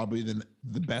 He's probably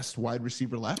the best wide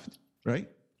receiver left, right?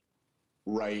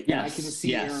 Right. Yes, And I can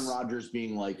see yes. Aaron Rodgers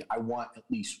being like, I want at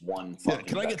least one Yeah, fucking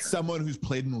can I get veteran. someone who's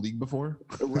played in the league before?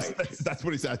 Right. That's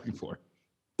what he's asking for.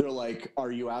 They're like,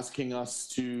 are you asking us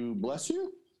to bless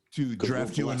you? To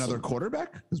draft you bless another him.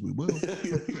 quarterback? Because we will.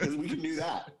 Because we can do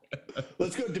that.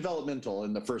 Let's go developmental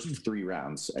in the first 3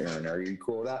 rounds. Aaron, are you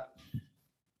cool with that?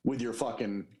 With your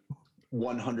fucking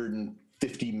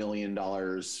 $150 million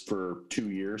for 2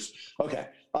 years. Okay.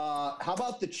 How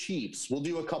about the Chiefs? We'll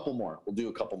do a couple more.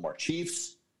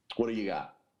 Chiefs, what do you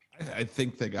got? I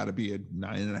think they got to be a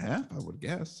 9.5, I would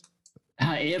guess.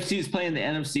 AFC is playing the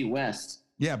NFC West.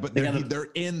 Yeah, but They they're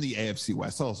in the AFC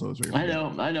West also. Is what you're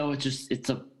I know. It's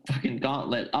a fucking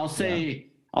gauntlet. I'll say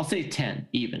 10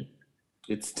 even.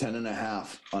 It's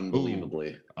 10.5,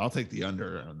 unbelievably. I'll take the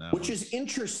under on that. Which is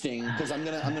interesting because I'm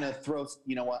gonna throw.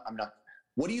 You know what? I'm not.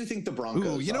 What do you think the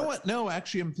Broncos? Ooh, you know are? what? No,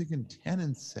 actually, I'm thinking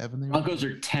 10-7. They are. Broncos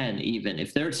are 10 even.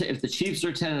 If the Chiefs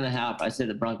are 10.5, I say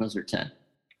the Broncos are 10.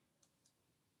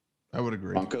 I would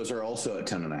agree. Broncos are also at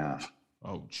 10.5.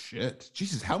 Oh shit!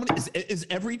 Jesus, how many is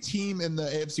every team in the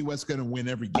AFC West going to win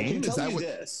every I game? can Is tell that you what?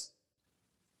 this.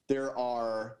 There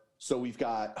are. So we've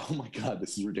got. Oh my God,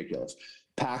 this is ridiculous.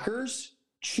 Packers,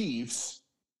 Chiefs,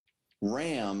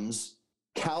 Rams,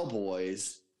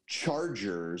 Cowboys,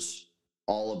 Chargers,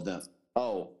 all of them.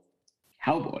 Oh,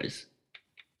 Cowboys.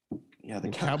 yeah, the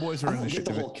Cowboys I are in don't the get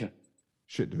the whole.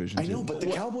 shit division. I know, too. but the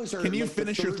Cowboys are. Can you like the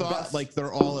finish your third thought? best. Like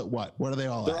they're all at what? What are they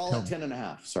all They're at? all Tell at me.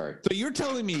 10.5. Sorry. So you're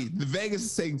telling me the Vegas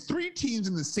is saying 3 teams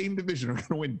in the same division are going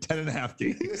to win 10.5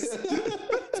 games?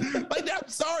 Like, I'm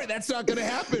sorry, that's not going to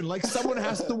happen. Like, someone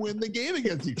has to win the game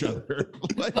against each other.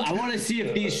 Like, I want to see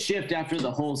if these shift after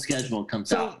the whole schedule comes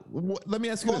so out. let me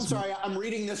ask you Oh, I'm this. sorry, I'm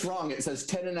reading this wrong. It says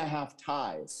 10.5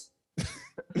 ties.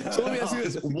 So let me ask you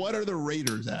this: what are the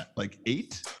Raiders at? Like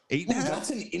 8, 8.5? That's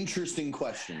an interesting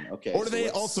question. Okay. Or are so they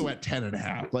let's also see. at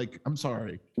 10.5? Like, I'm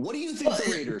sorry. What do you think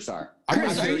the Raiders are?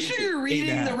 Chris, I'm are you not sure you're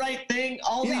reading 8.5. the right thing?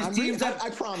 All Yeah, these I'm teams reading, have I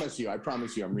promise you.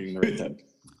 I'm reading the right thing.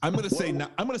 I'm going to say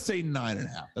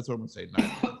 9.5. That's what I'm going to say.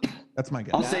 9. That's my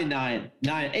guess. I'll say 9,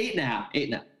 8.5,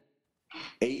 8.5.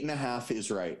 8.5 is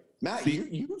right. Matt, See-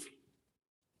 you've.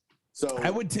 So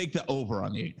I would take the over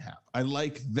on the 8.5. I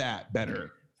like that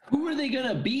better. Who are they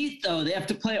gonna beat though? They have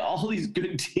to play all these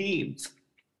good teams.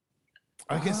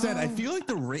 Like I said, I feel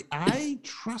like I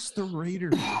trust the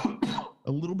Raiders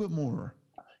a little bit more.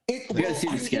 We gotta see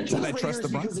the schedule. I trust the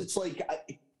because Broncos. it's like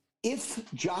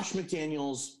if Josh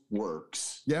McDaniels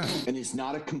works, and is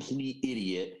not a complete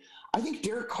idiot, I think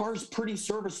Derek Carr's pretty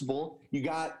serviceable. You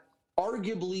got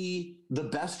arguably the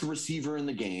best receiver in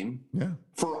the game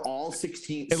for all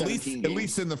 17 games. At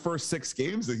least in the first 6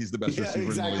 games that he's the best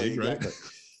receiver in the league, right?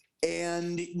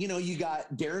 And, you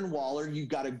got Darren Waller, you've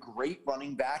got a great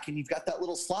running back, and you've got that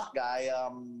little slot guy.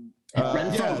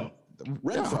 Renfro.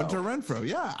 Hunter Renfro.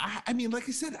 Yeah. I mean, like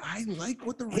I said, I like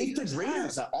what the Raiders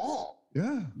have. At all.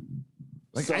 Yeah.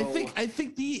 Like I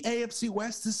think the AFC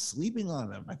West is sleeping on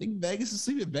them. I think Vegas is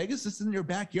sleeping. Vegas is in your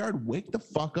backyard. Wake the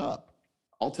fuck up.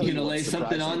 I'll tell you. You gonna lay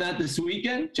something on that this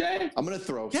weekend, Jay? I'm gonna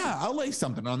throw. Yeah, I'll lay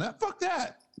something on that. Fuck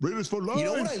that. Raiders for life. You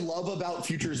know what I love about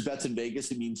futures bets in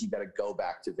Vegas? It means you got to go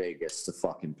back to Vegas to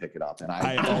fucking pick it up. And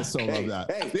I also love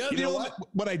that. Hey, you know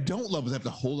what I don't love is I have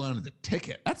to hold on to the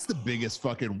ticket. That's the biggest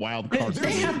fucking wild card.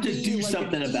 They have to do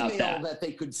something about that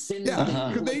they could send.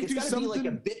 Could they do something? Be like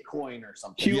a Bitcoin or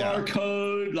something. QR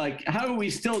code. Like, how are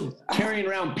we still carrying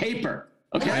around paper?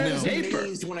 Okay, I was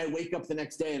amazed when I wake up the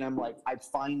next day and I'm like, I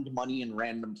find money in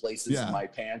random places in my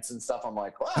pants and stuff. I'm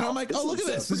like, wow. And I'm like, oh, look at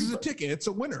this. This is a ticket. It's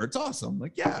a winner. It's awesome.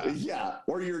 Like, yeah.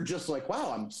 Or you're just like,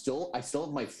 wow, I still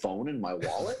have my phone in my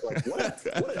wallet. Like,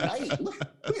 what a night. Look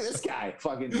at this guy.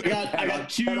 Fucking I got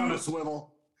 2 head on a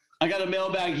swivel. I got a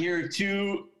mailbag here.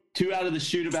 Two out of the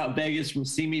shoot about Vegas from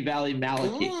Simi Valley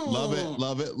Malachi.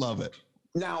 Love it.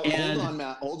 Now, hold on,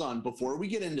 Matt. Hold on. Before we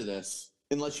get into this,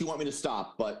 unless you want me to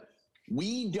stop, but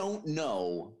we don't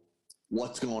know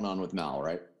what's going on with Mal,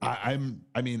 right? I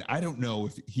don't know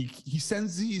if he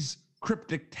sends these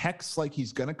cryptic texts like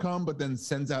he's gonna come, but then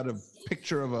sends out a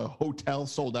picture of a hotel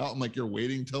sold out. I'm like, you're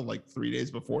waiting till like 3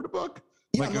 days before to book?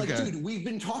 Yeah, I'm like, dude, we've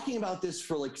been talking about this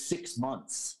for like 6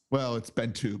 months. Well, it's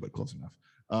been 2, but close enough.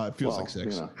 It feels like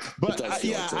 6. But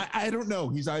I don't know.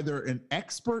 He's either an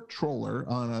expert troller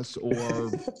on us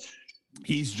or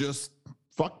he's just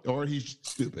fucked or he's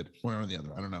stupid. One or the other.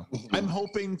 I don't know. I'm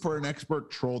hoping for an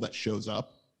expert troll that shows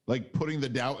up, like putting the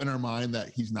doubt in our mind that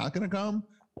he's not going to come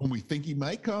when we think he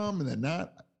might come and then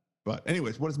not. But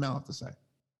anyways, what does Mal have to say?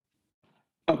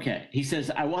 Okay. He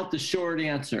says, I want the short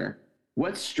answer.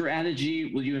 What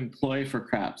strategy will you employ for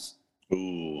craps?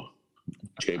 Ooh.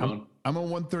 J-Bone? I'm a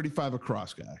 135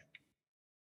 across guy.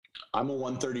 I'm a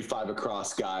 135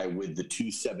 across guy with the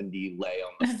 270 lay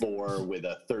on the 4 with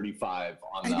a 35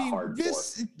 on the hard 4.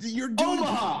 You're doing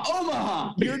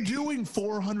Omaha. You're doing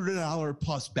 $400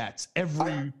 plus bets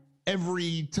every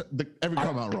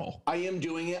come out roll. I am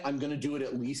doing it. I'm going to do it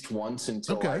at least once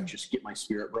until I just get my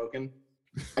spirit broken.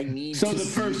 I need to the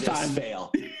see first time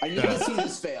fail. I need to see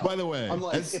this fail. By the way, I'm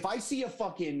like, if I see a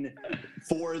fucking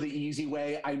 4 the easy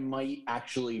way, I might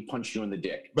actually punch you in the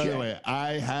dick. By the way,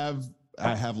 I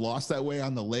have lost that way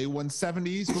on the lay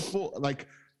 170s before. Like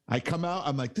I come out,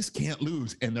 I'm like, this can't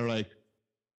lose, and they're like,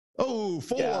 oh,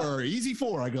 4, easy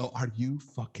 4. I go, are you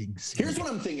fucking serious? Here's what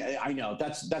I'm thinking. I know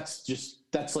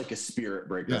that's like a spirit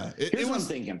breaker. Yeah, Here's what I'm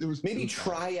thinking. Maybe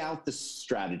try out the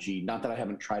strategy. Not that I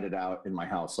haven't tried it out in my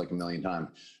house like a million times.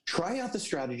 Try out the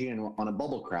strategy on a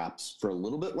bubble craps for a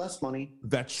little bit less money.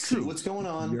 That's see true. What's going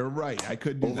on? You're right. I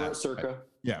could do over that. At Circa.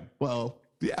 Yeah. Well,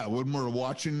 yeah. When we're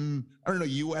watching, I don't know,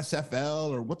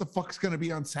 USFL or what the fuck's going to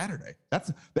be on Saturday.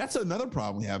 That's another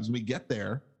problem we have. As we get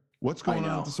there, what's going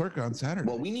on at the Circa on Saturday?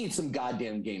 Well, we need some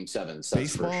goddamn Game 7s. That's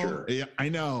baseball, for sure. Yeah, I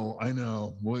know.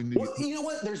 Well, you know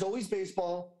what? There's always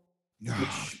baseball.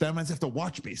 That means I have to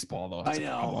watch baseball though. That's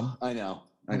I know.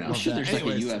 I'm sure there's like a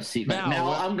UFC.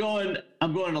 Mal, I'm going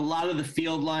a lot of the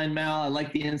field line, Mal. I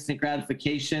like the instant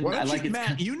gratification. I like it.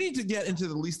 Matt, you need to get into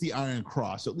at least the Iron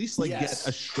Cross. At least get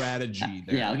a strategy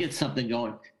there. Yeah, I'll get something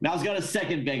going. Mal's got a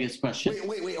second Vegas question.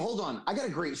 Wait, hold on. I got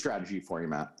a great strategy for you,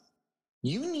 Matt.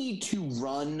 You need to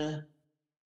run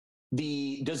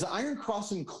does the Iron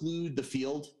Cross include the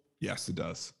field? Yes, it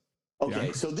does.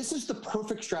 Okay, so this is the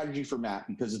perfect strategy for Matt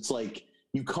because it's like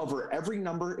you cover every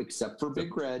number except for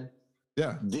Big Red.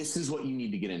 Yeah. This is what you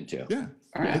need to get into. Yeah.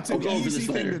 All right. It's an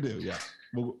easy thing to do. Yeah.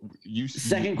 Well,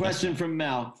 second question from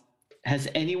Mal. Has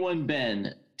anyone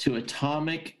been to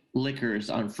Atomic Liquors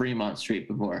on Fremont Street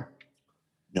before?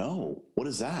 No. What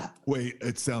is that? Wait,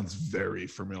 it sounds very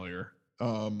familiar.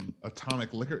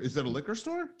 Atomic Liquor. Is that a liquor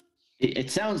store?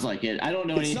 It sounds like it. I don't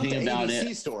know anything about it. It's not the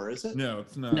ABC store, is it? No,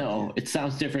 it's not. No, it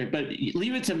sounds different. But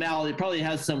leave it to Mal. It probably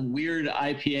has some weird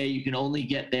IPA you can only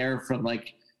get there from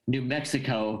like New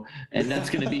Mexico, and that's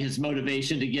going to be his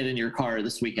motivation to get in your car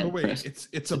this weekend. Oh wait, Chris.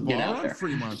 it's a bar on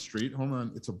Fremont Street. Hold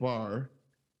on, it's a bar.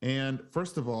 And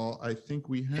first of all, I think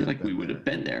we I had feel like we would have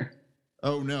been there.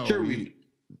 Oh no. Sure, we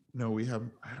have.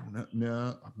 I don't know.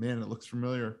 No, man, it looks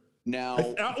familiar. Now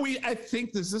I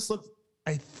think does this look?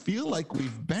 I feel like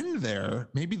we've been there.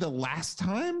 Maybe the last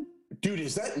time. dude,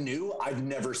 is that new? I've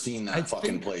never seen that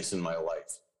fucking place in my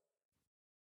life.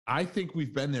 I think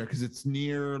we've been there because it's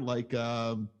near like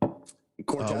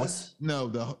Cortez.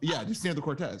 Just near the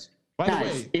Cortez. By Guys,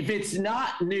 the way, if it's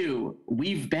not new,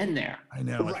 we've been there. I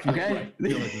know. Right, okay. I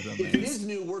feel like we've been If there. it is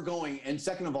new, we're going. And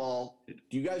second of all,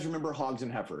 do you guys remember Hogs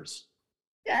and Heifers?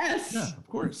 Yes. Yeah, of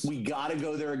course. We gotta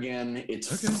go there again.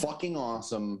 It's Okay. fucking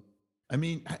awesome. I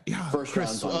mean, yeah, First Chris.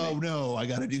 round's on Oh me. no, I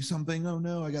got to do something. Oh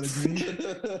no, I got to drink.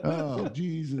 Oh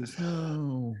Jesus,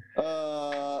 no.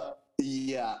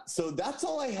 Yeah. So that's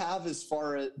all I have as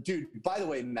far as, dude. By the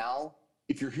way, Mal,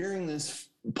 if you're hearing this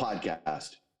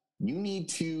podcast, you need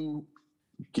to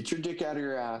get your dick out of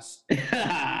your ass,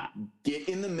 get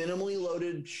in the minimally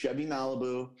loaded Chevy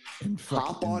Malibu, And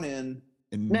hop on in.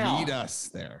 and Now- meet us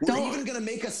there. We're even gonna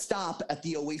make a stop at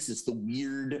the Oasis, the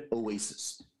weird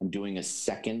Oasis. I'm doing a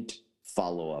second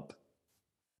follow-up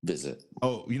visit.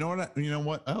 Oh, you know what? You know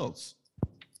what else?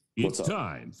 What's It's up?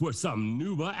 time for some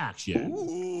Nuba action.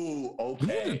 Ooh, We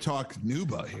need okay. to talk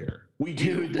Nuba here We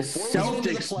do. Dude, the Before we get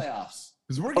into the Celtics- playoffs.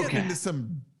 because we're getting Okay. into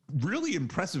some really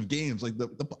impressive games. Like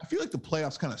I feel like the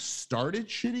playoffs kind of started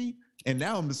shitty, and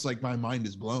now I'm just like my mind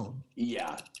is blown.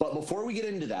 Yeah. But before we get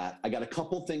into that, I got a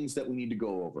couple things that we need to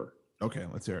go over. Okay,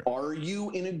 let's hear it. Are you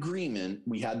in agreement?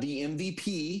 We had the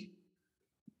MVP,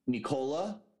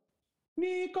 Nikola.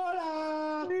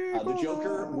 The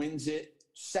Joker wins it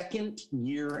second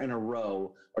year in a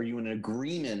row. Are you in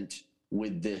agreement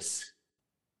with this?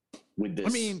 I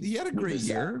mean, he had a with great this,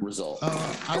 year. result.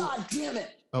 God damn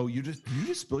it! Oh, did you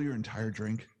just spill your entire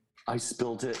drink? I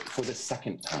spilled it for the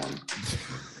second time.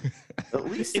 At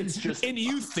least it's just. And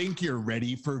you think you're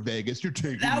ready for Vegas? You're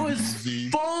taking That it was easy.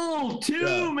 full too,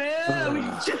 Yeah. man.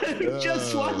 We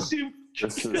just watched him.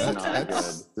 This is not good.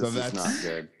 That's- This is that's- not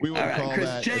good. We would All right, call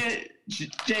Chris. that.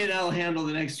 Jay and I'll handle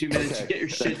the next few minutes. Okay, Get your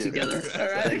thank shit you. together.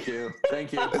 All right. Thank you.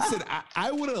 Thank you. Listen,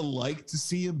 I would have liked to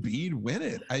see Embiid win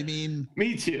it. I mean,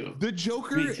 Me too. the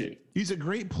Joker, Me too. he's a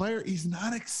great player. He's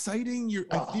not exciting.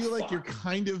 I Oh, feel like you're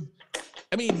kind of.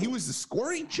 I mean, he was the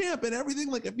scoring champ and everything.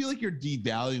 Like, I feel like you're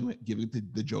devaluing it, giving it to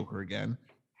the Joker again.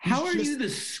 How are He's you just- the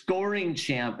scoring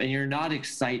champ and you're not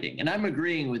exciting? And I'm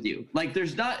agreeing with you. Like,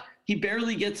 there's not. He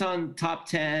barely gets on top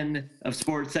 10 of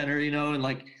SportsCenter, and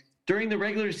like during the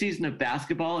regular season of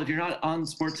basketball, if you're not on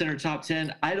SportsCenter top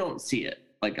 10, I don't see it.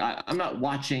 Like, I'm not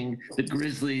watching the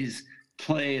Grizzlies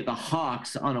play the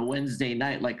Hawks on a Wednesday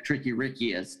night like Tricky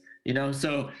Ricky is.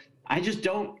 So I just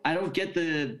don't. I don't get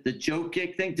the joke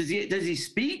kick thing. Does he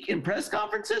speak in press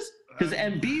conferences? Because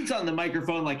Embiid's on the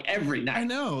microphone like every night. I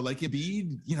know, like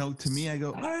Embiid. To me, I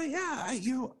go, all right,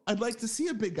 yeah, I'd like to see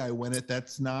a big guy win it.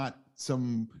 That's not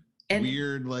some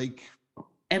weird like.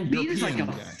 Embiid is like a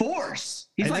European guy. force.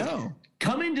 He's I like know.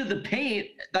 coming to the paint.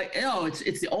 Like,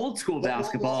 it's the old school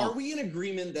basketball. Are we in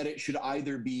agreement that it should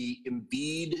either be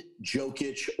Embiid,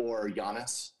 Jokic, or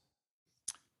Giannis?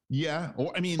 Yeah,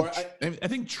 or I mean, Or I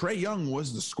think Trae Young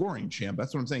was the scoring champ.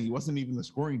 That's what I'm saying. He wasn't even the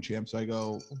scoring champ. So I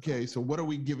go, okay, so what are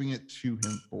we giving it to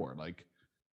him for? Like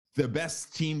the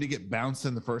best team to get bounced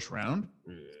in the first round?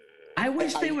 I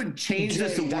wish they would change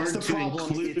this Jay, that's award the to problem.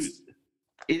 include.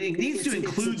 It needs to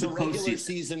include it's the a regular postseason.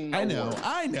 season. I know,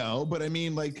 award. but I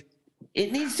mean, like,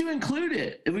 It needs to include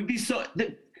it. It would be so.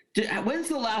 When's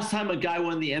the last time a guy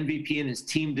won the MVP and his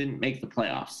team didn't make the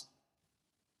playoffs?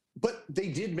 But they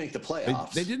did make the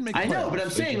playoffs. they did make. I know, playoffs. but I'm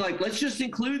They saying, did. like, let's just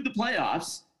include the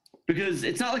playoffs because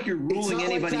it's not like you're It's ruling not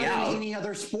anybody like that out. in any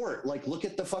other sport. Like, look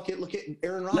at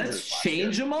Aaron Rodgers. Let's last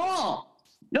change year. them all.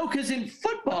 No, because in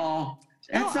football,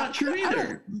 that's No, not true I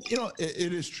either. don't-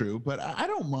 it is true, but I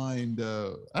don't mind.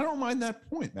 I don't mind that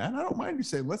point, man. I don't mind you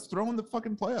saying let's throw in the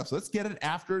fucking playoffs. Let's get it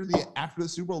after the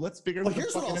Super Bowl. Let's figure. But out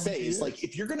here's what I'll say is, like,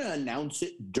 if you're going to announce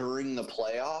it during the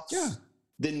playoffs, Yeah.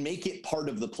 then make it part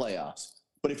of the playoffs.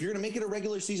 But if you're going to make it a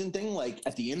regular season thing, like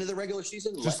at the end of the regular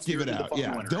season, let's just give it hear who the out. fucking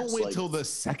Yeah, winner don't is. wait Like, till the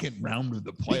second round of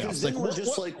the playoffs. because then we're what-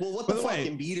 just what- like, well, what by the the fuck? way-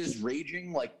 Embiid is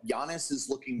raging. Like Giannis is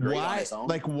looking great on why? his own.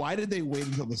 Like, why did they wait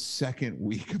until the second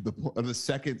week of the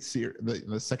second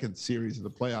the second series of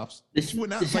the playoffs? This to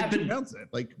announce it.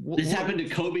 Like, This happened to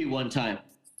Kobe one time.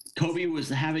 Kobe was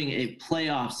having a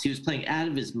playoffs. He was playing out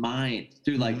of his mind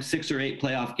through like 6 or 8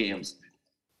 playoff games,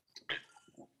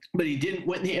 but he didn't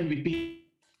win the MVP.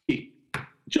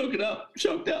 Choked up.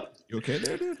 You okay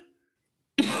there, dude?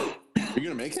 Are you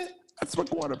gonna make it? That's my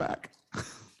quarterback.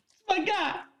 My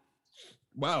God.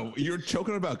 Wow, you're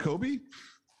choking about Kobe?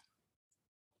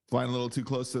 Flying a little too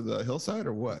close to the hillside,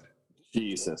 or what?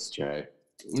 Jesus, Jay.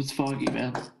 It's foggy,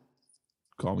 man.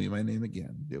 Call me my name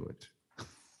again. Do it.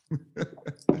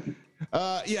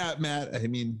 Yeah, Matt. I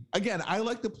mean, again, I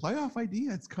like the playoff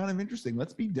idea. It's kind of interesting.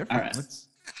 Let's be different. All right.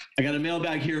 I got a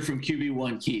mailbag here from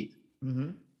QB1 Keith.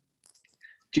 Mm-hmm.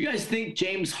 Do you guys think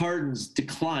James Harden's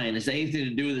decline has anything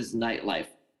to do with his nightlife?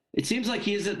 It seems like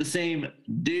he isn't the same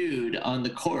dude on the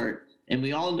court, and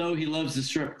we all know he loves the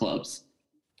strip clubs.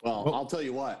 Well, I'll tell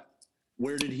you what.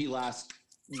 Where did he last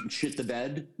shit the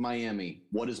bed? Miami.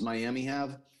 What does Miami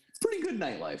have? Pretty good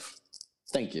nightlife.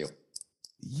 Thank you.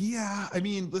 Yeah, I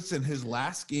mean, listen, his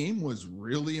last game was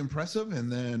really impressive,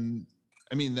 and then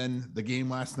the game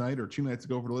last night or 2 nights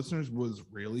ago for the listeners was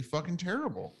really fucking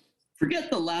terrible.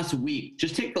 Forget the last week.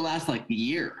 Just take the last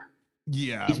year.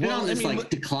 Yeah, he's been on this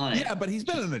decline. Yeah, but he's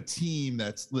been on a team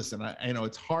that's I know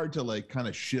it's hard to kind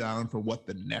of shit on him for what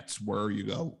the Nets were. You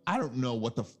go, I don't know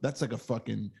what that's like a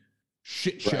fucking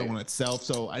shit show in itself.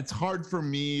 So it's hard for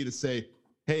me to say,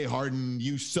 hey, Harden,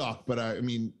 you suck. But I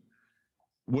mean,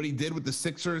 what he did with the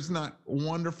Sixers not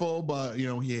wonderful, but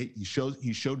he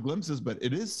showed glimpses. But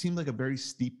it seemed like a very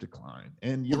steep decline.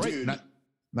 And you're right,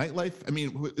 nightlife. I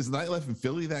mean, is nightlife in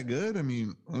Philly that good? I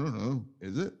mean, I don't know.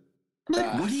 Is it?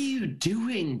 What are you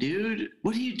doing, dude?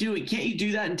 What are you doing? Can't you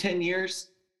do that in 10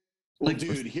 years?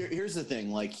 Dude, here's the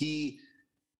thing.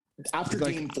 After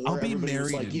game 4, I'll be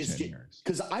married in 10 years.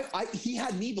 Because he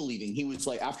had me believing he was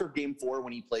after game 4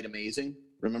 when he played amazing,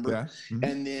 remember? Yeah. Mm-hmm.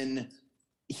 And then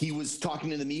he was talking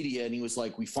to the media and he was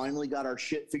like, we finally got our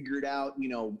shit figured out.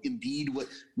 Embiid,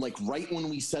 right when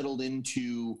we settled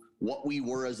into what we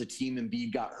were as a team,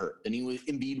 Embiid got hurt. And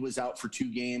Embiid was out for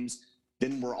 2 games.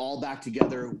 Then we're all back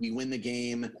together. We win the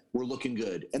game. We're looking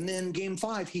good. And then game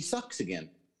 5, he sucks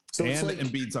again. So and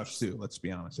Embiid sucks too. Let's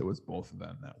be honest. It was both of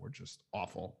them that were just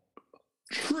awful.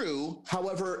 True.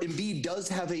 However, Embiid does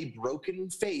have a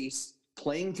broken face,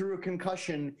 playing through a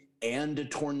concussion, and a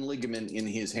torn ligament in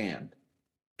his hand.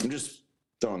 I'm just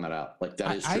throwing that out.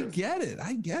 That is true.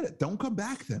 I get it. Don't come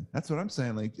back then. That's what I'm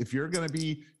saying. If you're gonna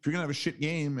have a shit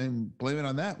game and blame it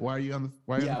on that, why are you on the?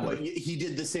 But he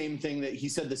did the same thing he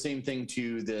said the same thing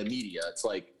to the media. It's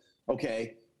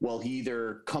okay, well, he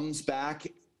either comes back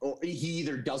or he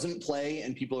either doesn't play,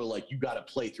 and people are like, you got to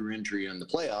play through injury in the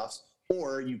playoffs,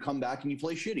 or you come back and you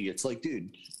play shitty. It's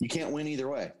dude, you can't win either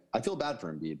way. I feel bad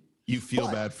for Embiid. You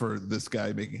feel bad for this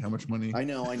guy making how much money? I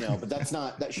know, but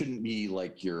that shouldn't be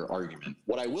your argument.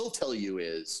 What I will tell you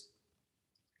is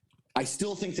I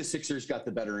still think the Sixers got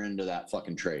the better end of that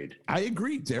fucking trade. I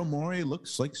agree. Daryl Morey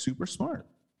looks super smart.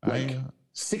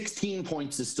 16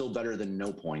 points is still better than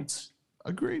no points.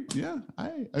 Agreed. Yeah.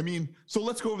 I mean, so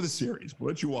let's go over the series. Why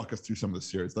don't you walk us through some of the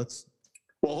series?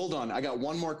 Well, hold on. I got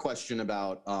one more question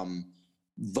about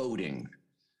voting.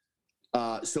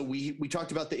 So we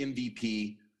talked about the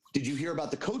MVP. Did you hear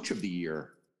about the Coach of the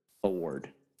Year award?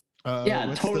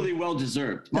 Totally well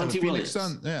deserved. Monty Williams.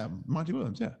 Monty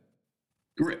Williams. Yeah.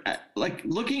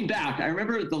 Looking back, I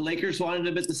remember the Lakers wanted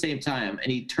him at the same time,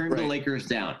 and he turned the Lakers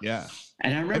down. Yeah.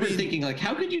 And I remember thinking,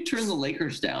 how could you turn the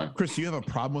Lakers down? Chris, do you have a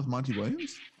problem with Monty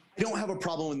Williams? I don't have a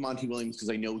problem with Monty Williams because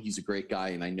I know he's a great guy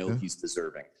and I know he's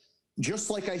deserving. Just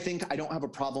like I think I don't have a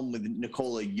problem with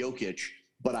Nikola Jokic,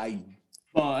 but I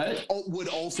would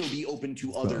also be open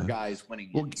to other guys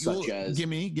winning, such as give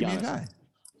me a guy.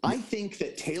 I think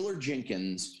that Taylor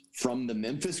Jenkins from the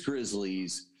Memphis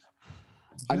Grizzlies.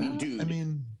 They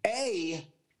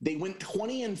went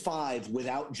 20-5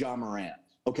 without Ja Morant.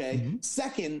 Okay. Mm-hmm.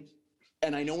 Second,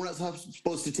 and I know we're not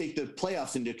supposed to take the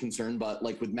playoffs into concern, but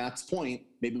with Matt's point,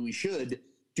 maybe we should.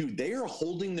 Dude, they are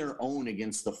holding their own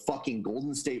against the fucking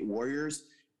Golden State Warriors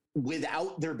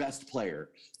without their best player.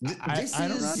 I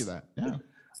don't argue that. Yeah.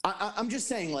 I'm just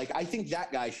saying, I think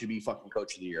that guy should be fucking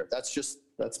Coach of the Year.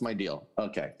 That's my deal.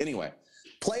 Okay. Anyway,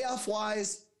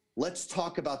 playoff-wise, let's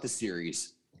talk about the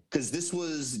series because this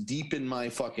was deep in my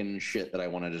fucking shit that I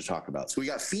wanted to talk about. So we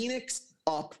got Phoenix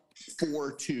up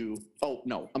 4-2. Oh,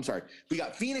 no, I'm sorry. We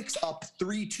got Phoenix up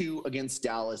 3-2 against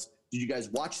Dallas. Did you guys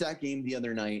watch that game the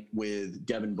other night with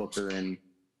Devin Booker and?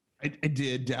 I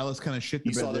did. Dallas kind of shit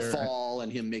the bed there. You saw the fall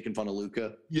and him making fun of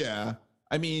Luka. Yeah,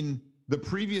 I mean the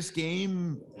previous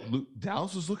game,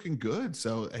 Dallas was looking good.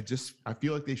 So I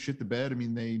feel like they shit the bed. I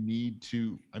mean they need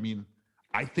to. I mean,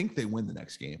 I think they win the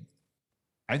next game.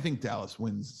 I think Dallas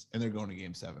wins and they're going to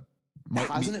Game 7.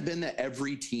 Hasn't it been that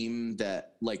every team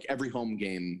that every home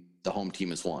game the home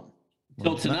team has won?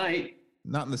 Till tonight.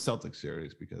 Not in the Celtics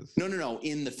series because no,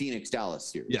 in the Phoenix-Dallas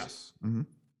series. Yes. Mm-hmm.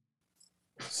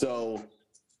 So,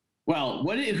 well,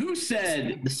 who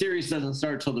said the series doesn't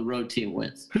start till the road team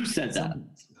wins? Who said that?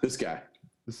 This guy.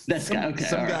 This guy. Okay.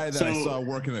 Some guy that I saw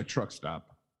working at a truck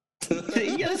stop.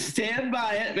 You gotta stand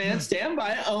by it, man. Stand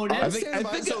by it. Own it. I think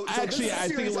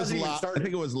it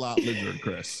was a lot Lindner,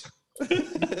 Chris.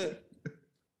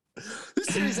 This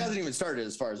series hasn't even started,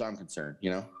 as far as I'm concerned.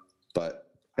 But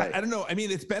hey. I don't know. I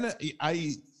mean,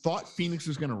 I thought Phoenix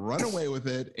was going to run away with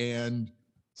it, and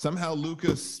somehow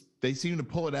Lucas, they seem to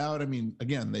pull it out. I mean,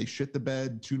 again, they shit the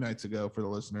bed 2 nights ago for the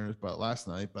listeners, but last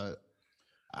night. But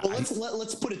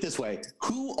let's put it this way: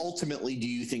 who ultimately do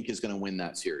you think is going to win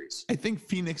that series? I think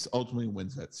Phoenix ultimately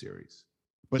wins that series,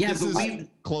 but Yeah, this is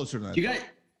closer than that.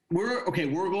 We're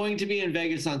going to be in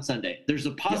Vegas on Sunday. There's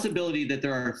a possibility that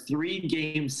there are 3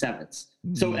 game 7s.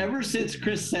 So ever since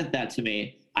Chris sent that to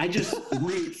me, I just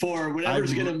root for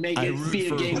whatever's going to make it be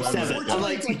a game 7. I'm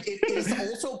like, it's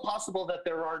also possible that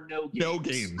there are no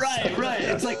games. Right.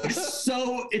 It's like,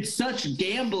 so it's such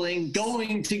gambling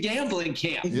going to gambling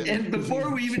camp. Yeah. And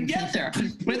before we even get there.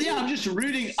 But yeah, I'm just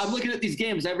rooting. I'm looking at these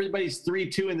games. Everybody's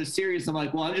 3-2 in the series. I'm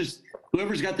like, well,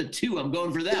 whoever's got the 2, I'm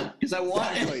going for them because I want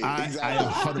it. I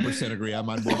 100% agree. I'm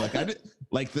on board.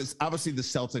 Like this. Obviously, the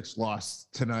Celtics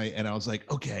lost tonight, and I was like,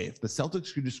 okay, if the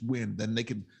Celtics could just win, then they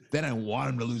could. Then I want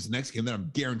them to lose the next game. Then I'm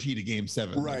guaranteed a game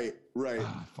 7. Right.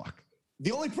 Fuck.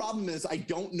 The only problem is I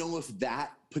don't know if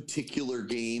that particular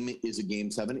game is a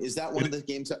game 7. Is that one of the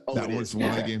games? Oh, that was one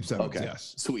of the game 7s. Okay.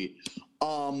 Yes. Sweet.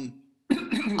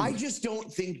 I just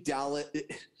don't think Dallas.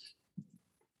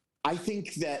 I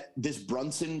think that this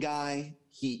Brunson guy,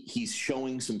 he's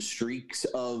showing some streaks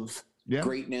of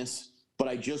greatness, but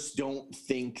I just don't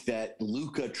think that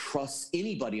Luka trusts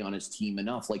anybody on his team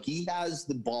enough. Like, he has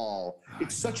the ball.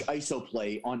 It's such ISO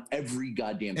play on every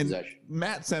goddamn possession.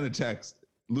 Matt sent a text,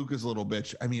 Luka's a little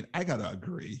bitch. I mean, I gotta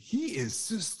agree. He is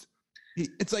just.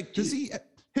 It's like,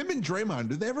 him and Draymond,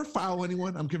 did they ever foul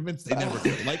anyone? I'm convinced they never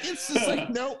did. Like, it's just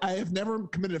like, no, I have never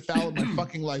committed a foul in my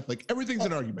fucking life. Like, everything's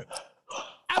an argument.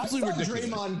 Absolutely ridiculous.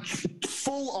 Draymond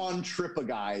full on trip a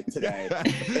guy today.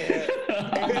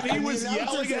 and he was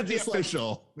yelling at the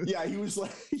official. Like, he was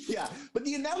like, but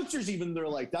the announcers even, they're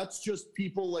like, that's just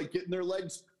people like getting their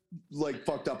legs like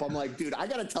fucked up. I'm like, dude, I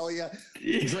gotta tell you,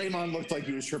 Draymond looked like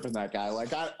he was tripping that guy.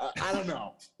 Like, I don't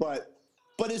know, but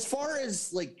as far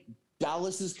as like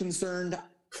Dallas is concerned,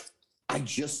 I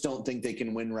just don't think they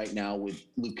can win right now with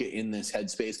Luka in this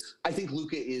headspace. I think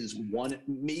Luka is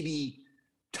maybe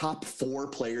top 4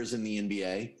 players in the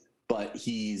NBA, but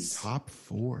he's top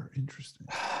 4. Interesting.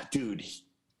 Dude,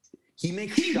 he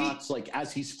makes shots like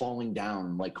as he's falling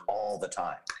down like all the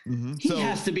time. Mm-hmm. He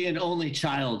has to be an only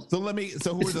child. So who are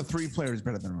the 3 players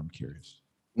better than him? I'm curious.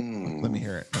 Let me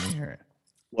hear it.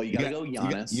 Well, you gotta go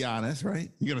Giannis. Giannis,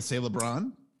 right? You gonna say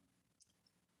LeBron?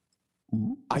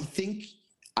 Ooh. I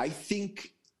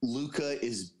think Luka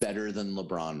is better than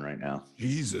LeBron right now.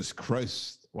 Jesus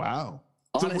Christ. Wow.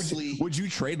 Honestly, so would you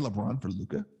trade LeBron for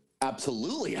Luka?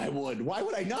 Absolutely, I would. Why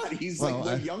would I not? He's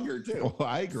like younger too. Well,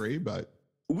 I agree, but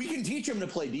we can teach him to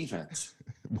play defense.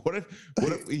 What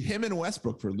if him and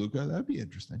Westbrook for Luka? That'd be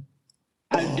interesting.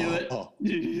 I'd do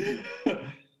it.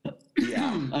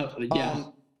 Yeah.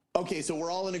 Okay, so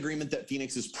we're all in agreement that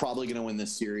Phoenix is probably going to win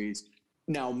this series.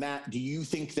 Now, Matt, do you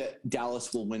think that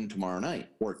Dallas will win tomorrow night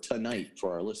or tonight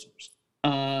for our listeners?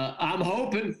 I'm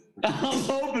hoping,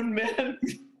 man.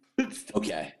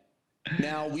 Okay.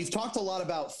 Now, we've talked a lot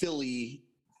about Philly.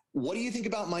 What do you think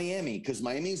about Miami? Because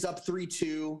Miami's up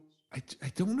 3-2. I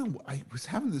don't know. I was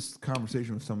having this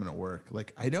conversation with someone at work.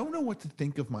 Like, I don't know what to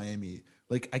think of Miami.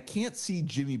 Like, I can't see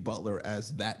Jimmy Butler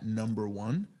as that number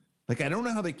 1. Like, I don't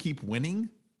know how they keep winning.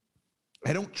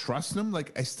 I don't trust them.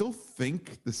 Like, I still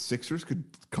think the Sixers could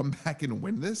come back and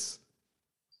win this.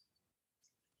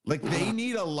 Like, they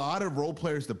need a lot of role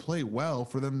players to play well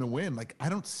for them to win. Like, I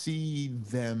don't see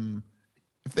them.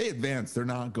 If they advance, they're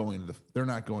not going to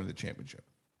the championship.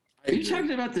 Are you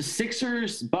talking about the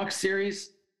Sixers-Bucks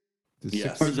series?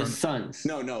 Yes. Or the Suns?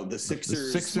 No, the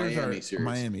Sixers Miami are series.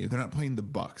 Miami. They're not playing the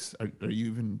Bucks. Are you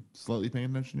even slightly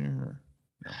paying attention here? Or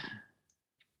no?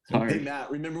 Hey, Matt,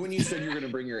 remember when you said you were going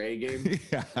to bring your A game?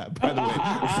 Yeah, by the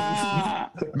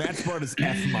way, Matt's brought his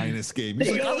F- game. He's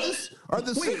like, are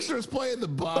the Sixers playing the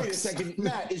Bucks? Wait a second.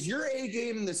 Matt, is your A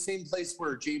game in the same place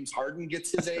where James Harden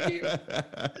gets his A game?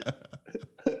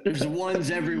 There's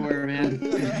ones everywhere, man.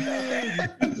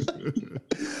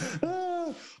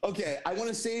 Okay, I want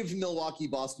to save Milwaukee,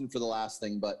 Boston for the last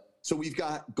thing, but so we've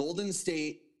got Golden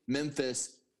State,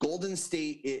 Memphis. Golden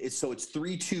State, so it's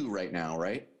 3-2 right now,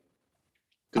 right?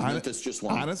 Because Memphis just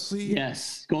won. Honestly,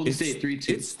 yes. Golden State 3-2.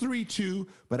 It's 3-2,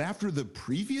 but after the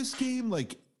previous game,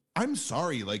 like, I'm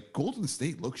sorry, like, Golden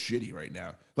State looks shitty right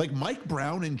now. Like, Mike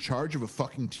Brown in charge of a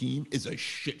fucking team is a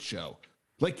shit show.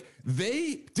 Like,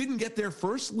 they didn't get their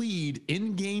first lead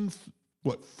in game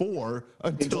 4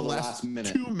 until the last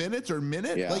minute. 2 minutes or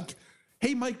minute. Yeah. Like,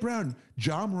 hey, Mike Brown,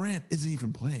 John Morant isn't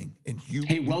even playing, and you.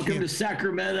 Hey, you welcome can't- to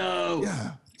Sacramento.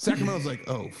 Yeah, Sacramento's like,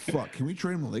 oh fuck, can we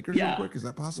trade him the Lakers real quick? Is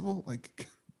that possible? Like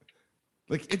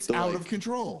it's out of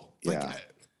control. Like,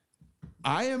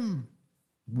 I am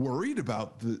worried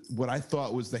about what I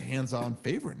thought was the hands-on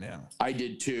favorite now. I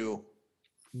did too,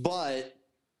 but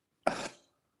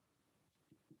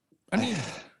I mean,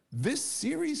 this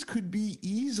series could be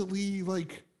easily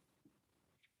like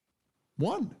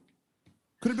won.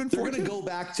 Could have been. They're going to go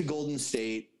back to Golden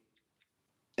State,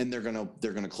 and they're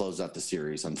gonna close out the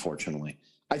series. Unfortunately,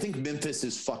 I think Memphis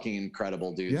is fucking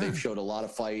incredible, dude. They've showed a lot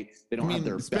of fight. They don't have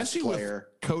their best player,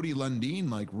 with Cody Lundin,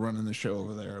 like running the show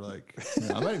over there. Like,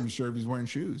 I'm not even sure if he's wearing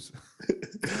shoes.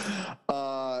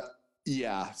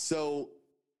 Yeah. So,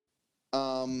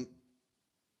 I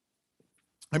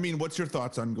mean, what's your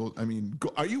thoughts on Gold? I mean,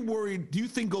 are you worried? Do you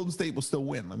think Golden State will still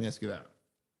win? Let me ask you that.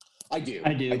 I do.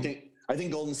 I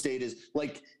think Golden State is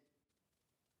like,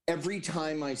 every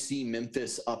time I see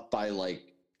Memphis up by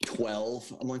like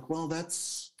 12, I'm like, well,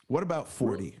 that's. What about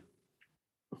 40?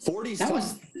 40. That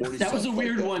was a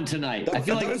weird one tonight. I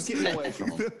feel like that was getting away from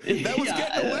them. That was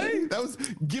getting away. That was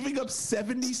giving up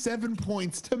 77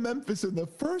 points to Memphis in the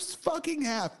first fucking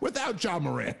half without John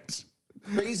Morant.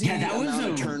 Crazy amount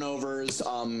of turnovers.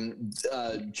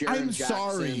 Jaren I'm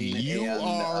sorry. Jackson You and,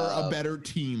 are a better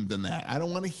team than that. I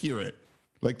don't want to hear it.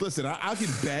 Like, listen, I can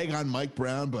bag on Mike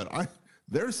Brown, but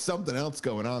there's something else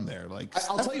going on there. Like,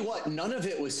 I'll tell you what, none of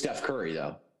it was Steph Curry,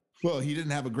 though. Well, he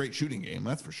didn't have a great shooting game,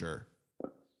 that's for sure.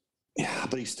 Yeah,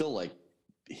 but he still like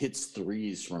hits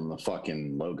threes from the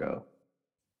fucking logo.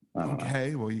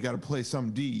 Okay, well, you got to play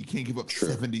some D. You can't give up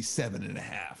 77 and a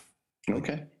half.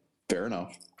 Okay, fair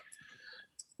enough.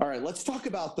 All right, let's talk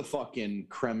about the fucking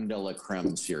creme de la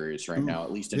creme series right now,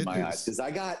 at least in my eyes, because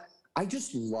I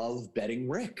just love betting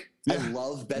Rick. Yeah, I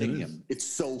love betting him. It's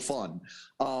so fun.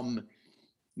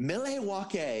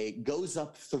 Milwaukee goes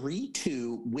up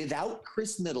 3-2 without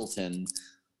Chris Middleton.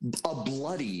 A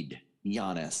bloodied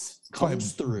Giannis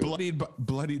comes through.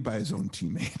 Bloodied by his own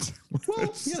teammate.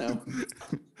 Well, you know.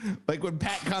 Like when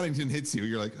Pat Connaughton hits you,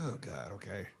 you're like, oh, God,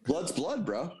 okay. Blood's blood,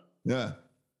 bro. Yeah.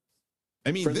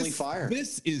 I mean,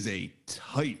 this is a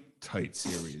tight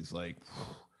series. Like,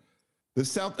 the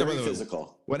Celtics. Very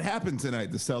physical. What happened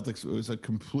tonight, the Celtics, it was a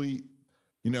complete,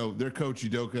 their coach,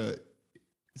 Udoka,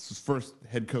 it's his first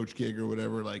head coach gig or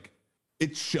whatever, like,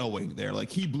 it's showing there. Like,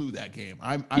 he blew that game.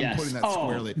 I'm putting that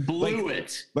squarely. Blew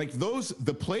it. Like,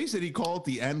 the plays that he called at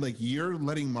the end, like, you're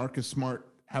letting Marcus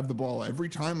Smart have the ball every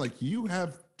time. Like, you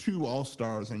have 2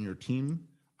 all-stars on your team.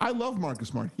 I love Marcus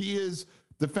Smart. He is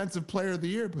defensive player of the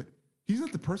year, but he's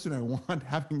not the person I want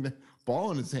having the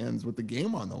ball in his hands with the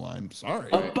game on the line.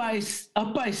 Sorry. Up by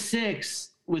 6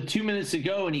 with 2 minutes to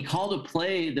go, and he called a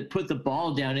play that put the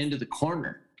ball down into the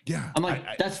corner. Yeah, I'm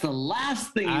like, that's the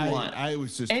last thing you want. I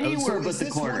was just anywhere but the corner. Is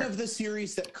this one of the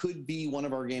series that could be one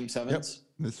of our game 7s?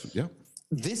 Yep.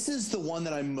 This is the one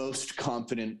that I'm most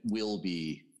confident will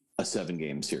be a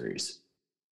 7-game series.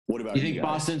 What about you? You think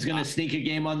Boston's going to sneak a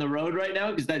game on the road right now?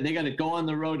 Because they got to go on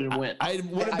the road and win. I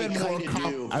would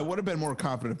have been more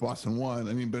confident if Boston won.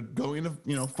 I mean, but going to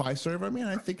Fiserv, I mean,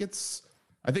 I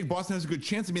think Boston has a good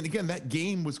chance. I mean, again, that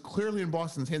game was clearly in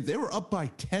Boston's hands. They were up by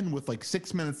 10 with like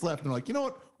 6 minutes left, and they're like, you know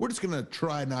what? We're just going to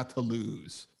try not to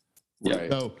lose.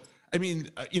 Right. So, I mean,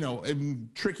 and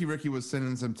Tricky Ricky was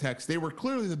sending some text. They were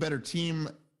clearly the better team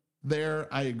there.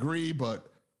 I agree, but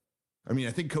I mean,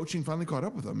 I think coaching finally caught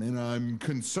up with them, and I'm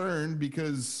concerned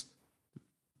because,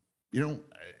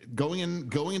 going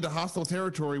into hostile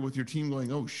territory with your team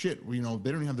going, oh shit, they don't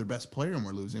even have their best player and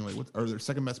we're losing. Like, or their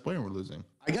second best player and we're losing.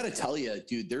 I gotta tell you,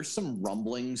 dude, there's some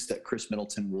rumblings that Chris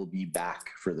Middleton will be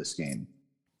back for this game.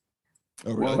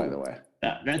 Oh, really? By the way,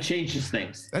 that changes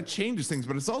things. That changes things,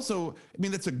 but it's also, I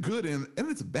mean, that's a good and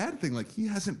it's a bad thing. Like, he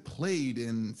hasn't played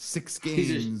in 6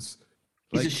 games.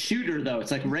 He's a shooter, though.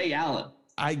 It's like Ray Allen.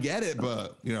 I get it,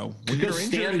 but when you're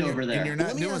injured over there, and you're not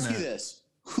let me doing ask that. you this: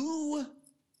 who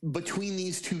between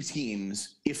these 2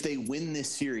 teams, if they win this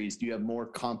series, do you have more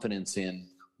confidence in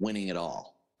winning it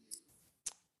all?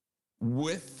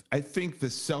 I think the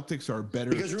Celtics are a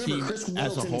better because remember, team Chris as a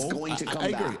Middleton's whole. Going to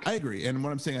come back. I agree. And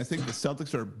what I'm saying, I think the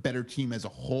Celtics are a better team as a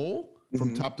whole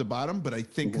from top to bottom. But I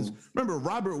think because remember,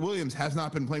 Robert Williams has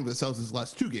not been playing for the Celtics the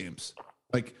last 2 games.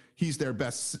 Like, he's their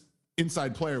best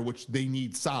inside player, which they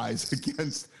need size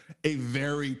against a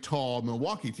very tall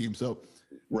Milwaukee team. So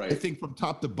I think from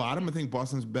top to bottom, I think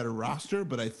Boston's a better roster,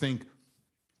 but I think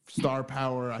star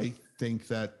power, I think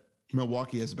that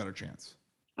Milwaukee has a better chance.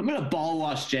 I'm going to ball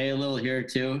wash Jay a little here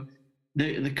too.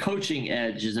 the coaching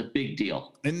edge is a big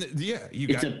deal. And you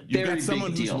got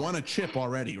someone who's won a chip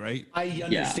already, right? I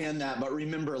understand that, but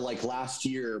remember, like last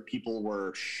year, people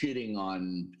were shitting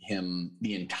on him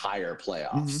the entire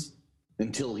playoffs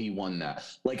until he won that.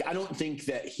 Like, I don't think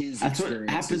that That's what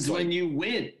happens when you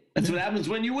win. That's what happens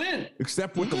when you win.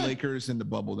 Except with the Lakers in the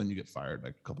bubble, then you get fired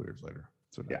like a couple years later.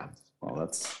 Happens. Well,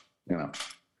 that's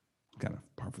kind of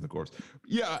par for the course.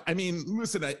 Yeah, I mean,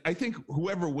 listen, I think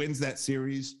whoever wins that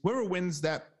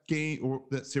game or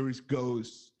that series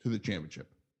goes to the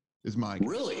championship is my guess.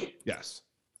 Really? Yes.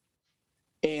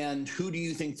 And who do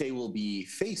you think they will be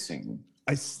facing?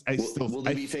 Will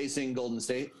they be facing Golden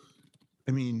State?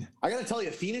 I mean, I got to tell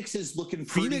you, Phoenix is looking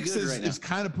pretty good right now. Is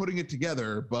kind of putting it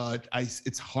together, but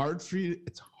it's hard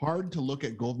to look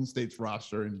at Golden State's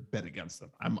roster and bet against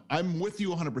them. I'm with you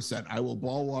 100%. I will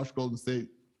ball wash Golden State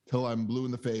till I'm blue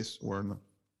in the face or in the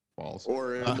balls.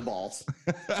 Or in the balls.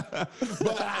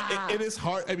 But it is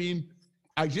hard. I mean,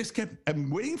 I'm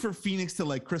waiting for Phoenix to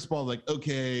like Chris Paul, like,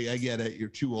 okay, I get it. You're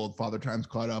too old. Father Time's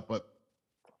caught up. But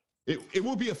it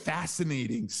will be a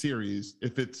fascinating series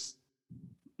if it's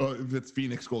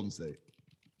Phoenix Golden State.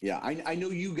 Yeah, I know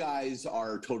you guys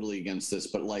are totally against this,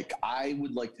 but like I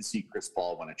would like to see Chris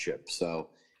Paul win a chip. So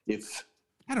if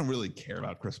I don't really care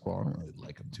about Chris Paul, I don't really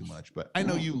like him too much, but I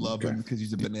know you love him because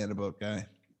he's a banana boat guy.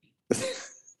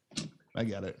 I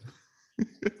get it.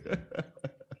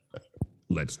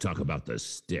 Let's talk about the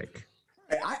stick.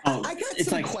 I got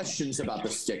some questions about the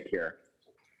stick here.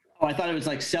 Oh, I thought it was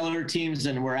like seller teams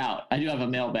and we're out. I do have a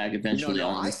mailbag eventually. No,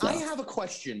 I have a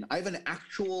question. I have an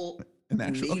actual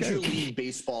Major League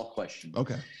Baseball question.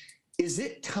 Okay. Is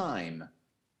it time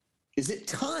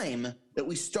that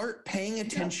we start paying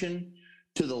attention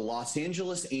to the Los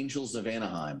Angeles Angels of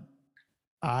Anaheim?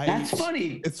 That's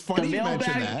funny. It's funny you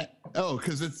mention that. Oh,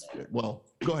 because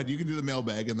go ahead. You can do the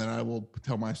mailbag and then I will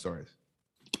tell my stories.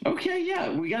 Okay,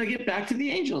 yeah. We got to get back to the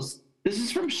Angels. This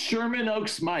is from Sherman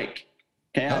Oaks Mike.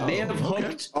 Okay, they have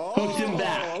hooked him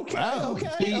back.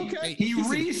 Okay. He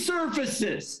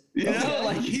resurfaces. You know,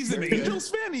 like he's an Angels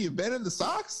fan. You've been in the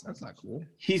Sox? That's not cool.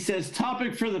 He says,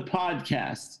 topic for the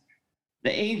podcast.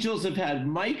 The Angels have had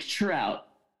Mike Trout,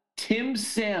 Tim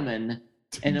Salmon,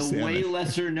 and a way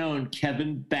lesser known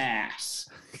Kevin Bass.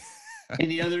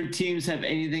 Any other teams have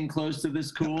anything close to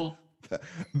this cool?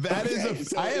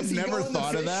 I have never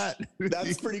thought of that.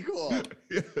 That's pretty cool.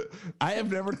 I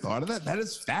have never thought of that. That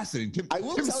is fascinating. I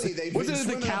will tell you, they've been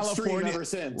swimming upstream ever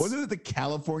since. Wasn't it the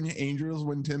California Angels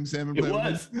when Tim Salmon played?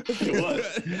 It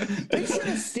was. They should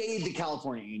have stayed the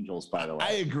California Angels, by the way.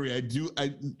 I agree.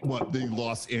 The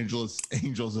Los Angeles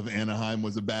Angels of Anaheim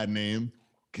was a bad name.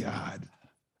 God,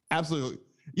 absolutely.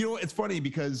 You know, it's funny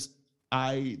because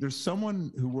there's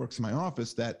someone who works in my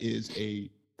office that is a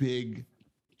big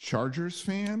Chargers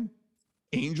fan,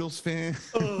 Angels fan.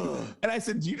 And I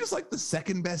said, do you just like the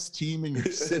second best team in your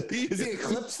city? Is he a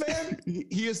Clips fan?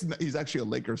 He's actually a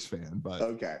Lakers fan, but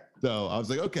okay. So I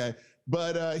was like, okay.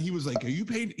 But he was like, are you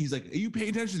paying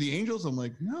attention to the Angels? I'm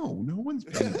like, no one's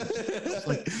paying attention.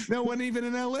 Like, no one even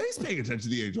in LA is paying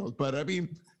attention to the Angels. But I mean,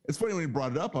 it's funny when he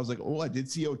brought it up. I was like, I did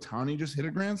see Ohtani just hit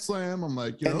a grand slam. I'm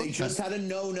like, they just had a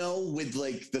no with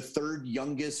like the third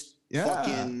youngest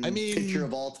fucking pitcher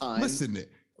of all time. Listen,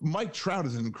 Mike Trout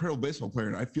is an incredible baseball player,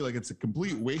 and I feel like it's a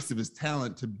complete waste of his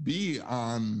talent to be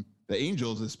on the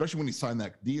Angels, especially when he signed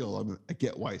that deal. I mean, I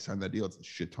get why he signed that deal. It's a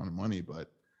shit ton of money, but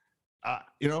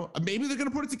maybe they're going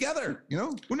to put it together.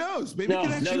 Who knows? Maybe no,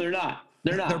 they're not.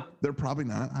 They're not. They're probably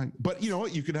not. But you know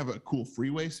what? You could have a cool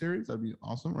freeway series. That'd be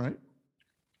awesome, right?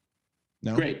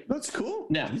 No? Great. That's cool.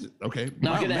 No. Okay.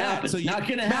 Not going to happen. Not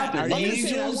going to happen.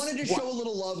 I wanted to show a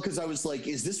little love because I was like,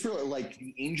 is this really like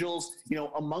the Angels,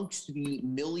 amongst the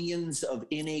millions of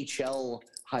NHL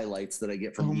highlights that I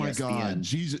get from ESPN. Oh my God.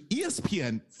 Jesus.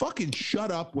 ESPN, fucking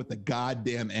shut up with the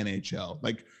goddamn NHL.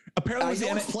 Like, apparently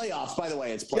it's playoffs, by the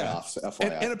way. It's playoffs.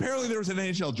 Yeah. And apparently there was an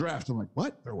NHL draft. I'm like,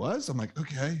 what? There was? I'm like,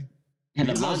 okay. And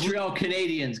the Montreal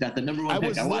Canadiens got the number one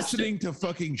pick. I was listening to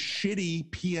fucking shitty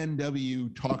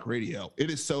PNW talk radio. It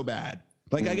is so bad.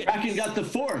 Like Kraken got the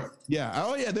fourth. Yeah.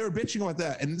 Oh yeah, they were bitching about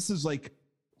that. And this is like,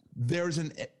 there's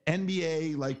an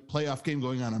NBA like playoff game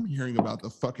going on. I'm hearing about the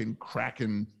fucking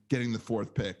Kraken getting the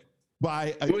fourth pick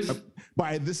by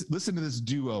this. Listen to this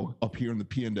duo up here in the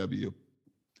PNW,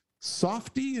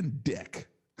 Softy and Dick.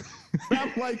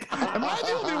 I'm like, am I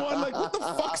the only one? Like, what the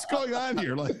fuck's going on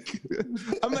here? Like,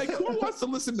 I'm like, who wants to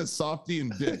listen to Softy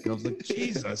and Dick? I was like,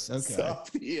 Jesus, okay.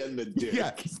 Softy and the Dick.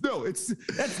 Yeah, no, that's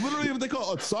literally what they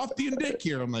call it. Softy and Dick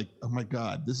here. I'm like, oh my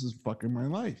God, this is fucking my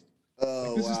life.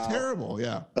 Oh, this is terrible.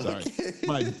 Yeah, sorry.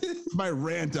 Okay. My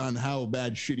rant on how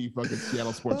bad shitty fucking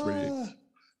Seattle sports radio.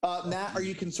 Matt, are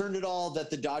you concerned at all that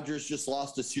the Dodgers just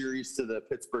lost a series to the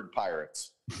Pittsburgh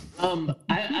Pirates? I'm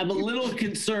a little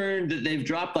concerned that they've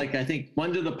dropped, like, I think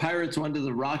one to the Pirates, one to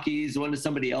the Rockies, one to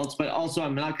somebody else, but also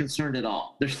I'm not concerned at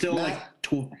all. They're still Matt,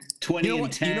 like 20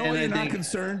 and 10. You know what you're I not think.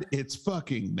 concerned? It's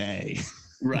fucking May.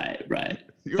 Right.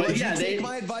 But yeah, take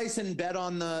my advice and bet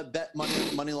on the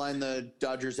money line the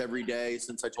Dodgers every day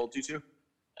since I told you to.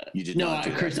 You did not.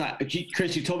 No, Chris,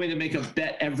 you told me to make a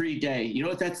bet every day. You know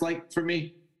what that's like for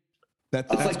me?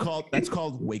 That's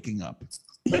called waking up.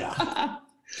 Yeah.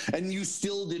 And you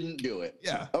still didn't do it.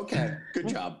 Yeah. Okay. Good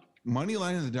job. Money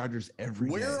line of the Dodgers every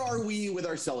day. Where are we with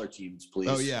our seller teams, please?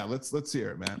 Oh yeah, let's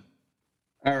hear it, man.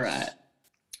 All right.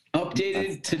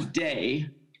 Updated today.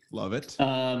 Love it.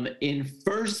 In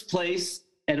first place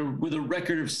with a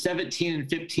record of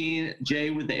 17-15, Jay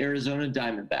with the Arizona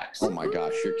Diamondbacks. Oh my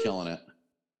gosh, you're killing it.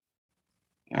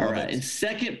 All right. In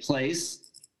second place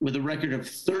with a record of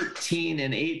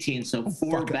 13-18, so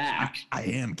four back. I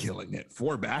am killing it.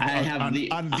 4 back. I have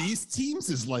on these teams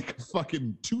is like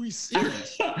fucking 2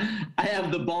 series. I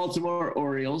have the Baltimore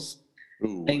Orioles.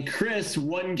 Ooh. And Chris,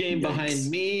 1 game behind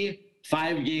me,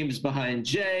 5 games behind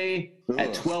Jay.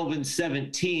 At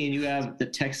 12-17, you have the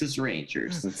Texas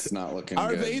Rangers. It's not looking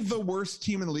Are good. they the worst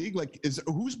team in the league? Like,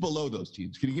 who's below those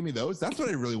teams? Can you give me those? That's what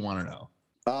I really want to know.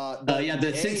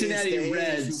 The Cincinnati A's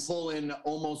Reds who pull in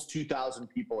almost 2,000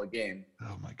 people a game.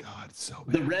 Oh my God, it's so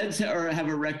bad. The Reds have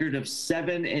a record of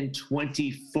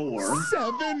 7-24.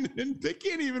 7, and they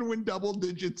can't even win double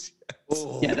digits yet.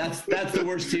 Oh. Yeah, that's the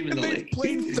worst team in the They've league.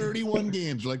 played 31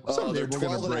 games. Like someday They're we're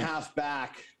gonna 12 and break. a half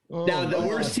back. Now, the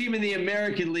worst team in the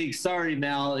American League, sorry,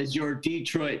 Mal, is your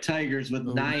Detroit Tigers with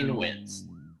 9 wins.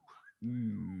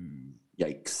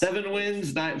 Yikes. 7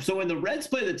 wins, 9. So when the Reds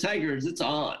play the Tigers, it's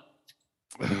on.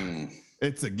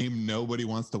 It's a game nobody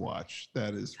wants to watch.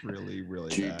 That is really, really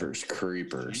Jeepers bad.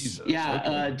 creepers. Jesus, Yeah,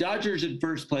 okay. Dodgers in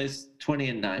first place,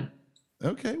 20-9.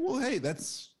 Okay, well, hey,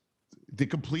 that's the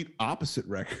complete opposite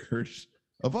record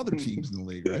of other teams in the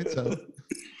league, right? So,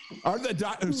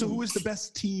 so who is the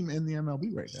best team in the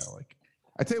MLB right now? Like,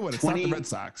 I tell you what, it's not the Red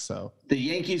Sox. So the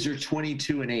Yankees are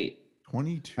 22-8.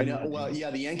 22. I know. Well,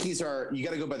 yeah, the Yankees are. You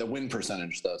got to go by the win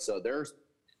percentage though. So they're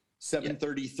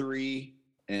 733,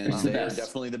 and they're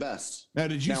definitely the best. Now,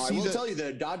 did you see I will tell you,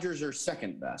 the Dodgers are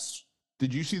second best.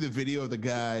 Did you see the video of the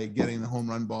guy getting the home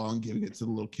run ball and giving it to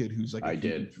the little kid who's like, I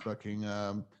did. Fucking,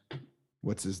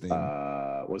 what's his name?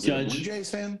 Was Judge. it a Blue Jays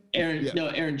fan?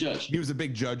 Aaron Judge. He was a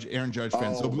big Aaron Judge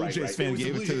fan. So Blue Jays fan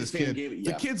gave it to this kid.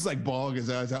 The kid's like bawling his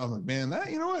eyes out. I was like, man,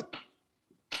 you know what?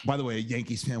 By the way, a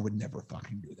Yankees fan would never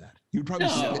fucking do that. He would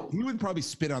probably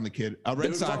spit on the kid. A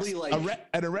Red Sox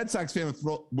fan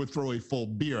would throw a full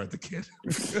beer at the kid.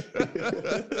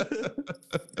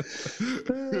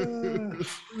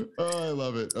 Oh, I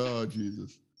love it. Oh,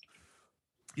 Jesus.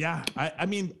 Yeah, I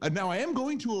mean, now I am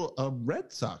going to a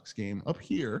Red Sox game up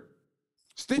here.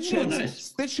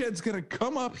 Stitchhead's going to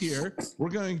come up here. We're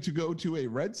going to go to a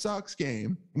Red Sox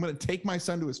game. I'm going to take my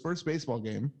son to his first baseball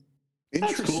game.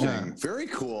 Interesting. Cool. Yeah. Very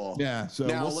cool. Yeah. So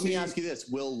now let me ask you this: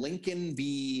 will Lincoln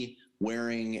be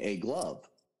wearing a glove?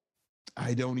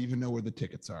 I don't even know where the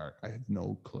tickets are. I have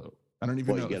no clue. I don't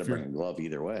even know. You got to bring a glove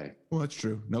either way. Well, that's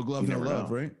true. No glove, no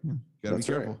love, right? Yeah. Got to be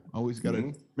careful. Right. Always got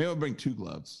to. Maybe I'll bring 2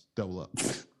 gloves. Double up.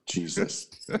 Jesus.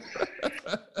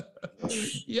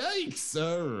 Yikes.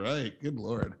 All right. Good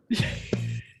Lord.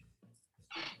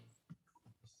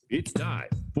 It's time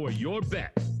for your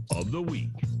bet of the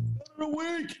week.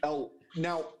 Oh,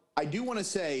 now I do want to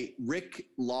say Rick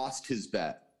lost his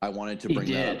bet. I wanted to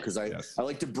bring that up because I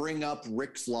like to bring up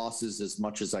Rick's losses as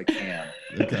much as I can.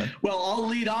 Okay. Well, I'll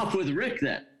lead off with Rick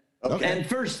then. Okay. And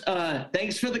first,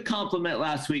 thanks for the compliment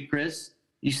last week, Chris.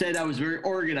 You said I was very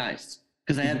organized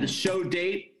because I had the show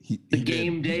date, the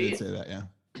game date. He did say that, yeah.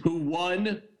 Who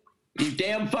won? You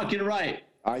damn fucking right.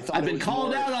 I've been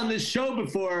called out on this show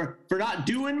before for not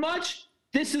doing much.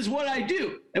 This is what I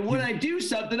do. And when I do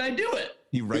something, I do it.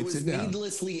 He writes it down.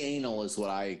 Needlessly anal is what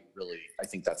I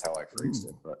think that's how I phrased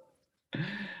it. But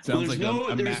sounds like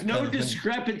there's no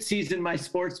discrepancies in my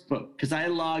sports book because I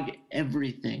log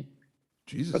everything.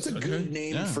 Jesus. That's a good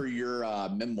name for your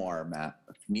memoir, Matt.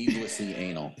 Needlessly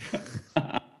anal.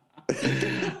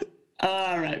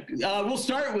 All right. We'll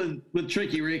start with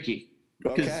Tricky Ricky.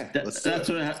 Okay.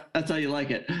 That's how you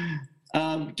like it.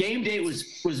 Game date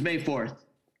was May 4th.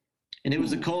 And it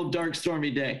was a cold, dark, stormy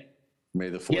day. May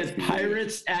the 4th. He had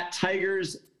Pirates at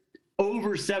Tigers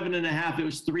over 7.5. It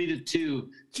was 3-2.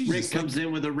 Jesus, Rick comes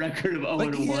in with a record of 0-1.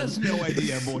 Like he has no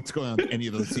idea what's going on with any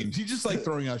of those teams. He's just like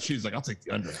throwing out shoes. Like, I'll take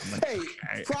the under. I'm like, Hey,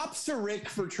 okay. props to Rick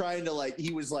for trying to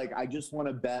he was like, I just want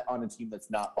to bet on a team that's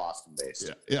not Boston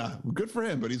based. Yeah, good for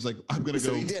him. But he's like, I'm gonna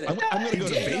So go. he did it. I'm gonna He go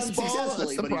to did it baseball. That's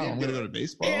unsuccessfully, the but he problem. I'm did gonna do go to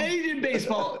baseball. Yeah, he did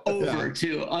baseball over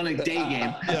too on a day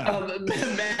game.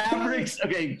 Mavericks.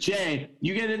 Okay, Jay,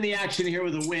 you get in the action here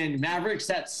with a win. Mavericks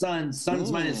at Suns. Suns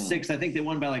 -6. I think they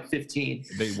won by like 15.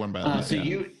 They won by. So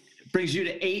you brings you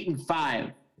to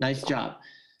 8-5. Nice job,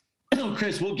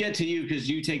 Chris. We'll get to you because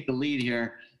you take the lead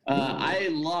here. I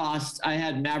lost. I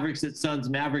had Mavericks at Suns.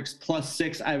 Mavericks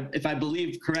 +6. If I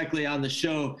believe correctly on the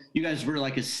show, you guys were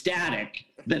like ecstatic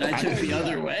that I took the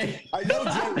other way. I know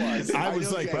Jay was. I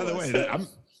was like, by the way,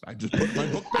 I just put my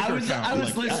book. I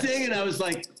was listening and I was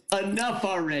like, enough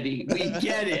already. We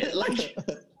get it. Like,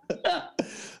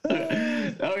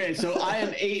 okay, so I am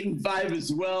 8-5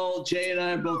 as well. Jay and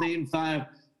I are both 8-5.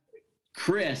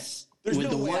 Chris, There's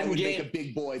with no the way I one would game, make a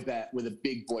big boy bet with a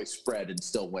big boy spread and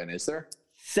still win, is there?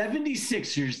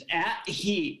 76ers at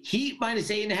Heat. Heat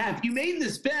 -8.5. You made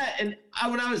this bet, and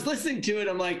when I was listening to it,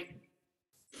 I'm like,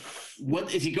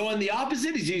 what is he going the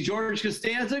opposite? Is he George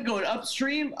Costanza going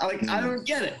upstream? I don't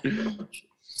get it.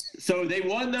 So they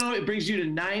won though. It brings you to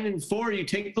 9-4. You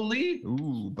take the lead.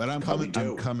 Ooh, but I'm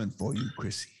coming for you,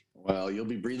 Chrissy. Well, you'll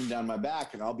be breathing down my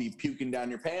back, and I'll be puking down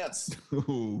your pants.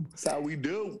 Ooh, That's how we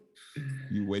do.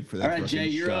 you wait for that. All right, Jay,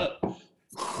 you're shot.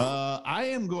 up. I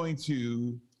am going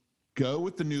to go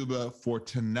with the Nuba for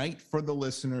tonight for the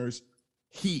listeners.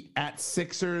 Heat at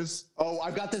Sixers. Oh,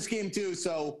 I've got this game too,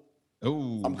 so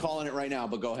Oh, I'm calling it right now,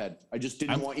 but go ahead. I just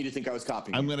didn't want you to think I was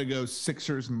copying. I'm going to go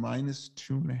Sixers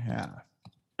 -2.5.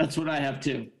 That's what I have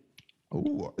too.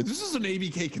 Oh, this is an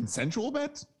ABK consensual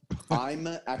bet? I'm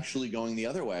actually going the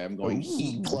other way. I'm going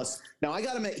Heat plus. Now I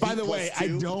got to make. By the way, I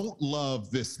don't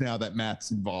love this now that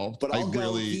Matt's involved. But I'll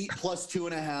go Heat plus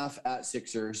 2.5 at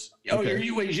Sixers. Oh, Okay.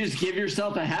 you just give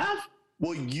yourself a half?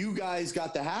 Well, you guys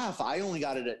got the half. I only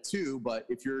got it at 2, but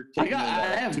if you're I taking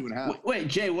have 2.5. Wait,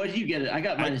 Jay, what did you get it? I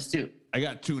got -2. I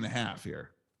got 2.5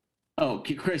 here. Oh,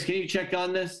 Chris, can you check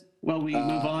on this while we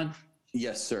move on?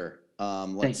 Yes, sir.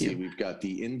 Let's Thank see. you. We've got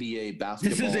the NBA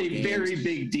basketball. This is a games. very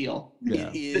big deal. Yeah.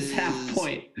 It is, This half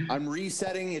point. I'm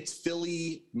resetting. It's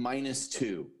Philly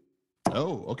 -2.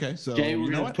 Oh, okay. So Jay, we're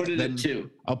you know going to what? put it Then at 2.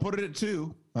 I'll put it at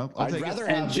 2. I'll I'd take rather it.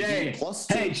 have And the Jay, Heat plus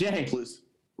 2. hey, Jay. Please.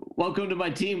 Welcome to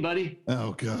my team, buddy.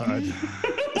 Oh God.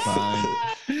 Fine.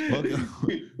 Welcome.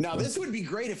 Now this would be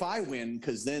great if I win,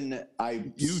 because then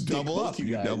You stick double both up. You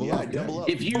You guys. double yeah, up, I double yeah. up.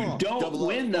 If you don't double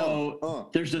win, up. though,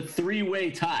 there's a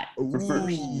 3-way tie for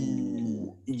first.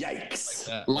 Ooh, yikes!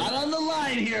 A lot on the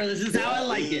line here. This is how I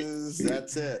like it.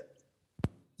 That's it.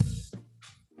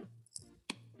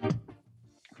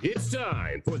 It's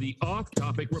time for the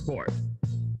off-topic report.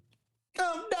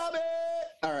 Come dumb it!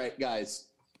 All right, guys.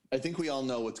 I think we all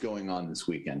know what's going on this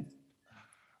weekend.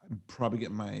 I'm probably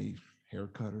getting my hair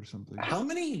cut or something. How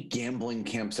many gambling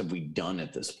camps have we done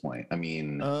at this point? I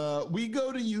mean, We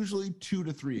go to usually 2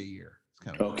 to 3 a year. It's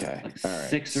kind of okay, Like all right.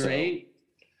 6 or So- 8.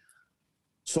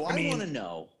 So I mean- want to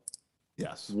know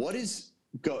Yes. what is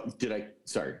go. Did I?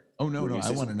 Sorry. Oh no, Were no. you I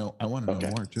say want to know. I want to know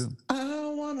Okay. more too. I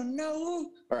want to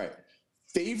know. All right.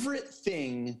 Favorite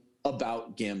thing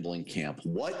about gambling camp?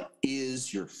 What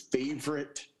is your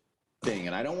favorite thing?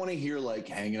 And I don't want to hear like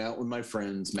hanging out with my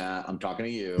friends, Matt. I'm talking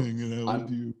to you. Hanging out I'm-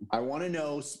 with you. I want to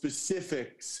know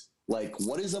specifics. Like,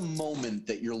 what is a moment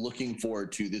that you're looking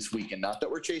forward to this weekend? Not that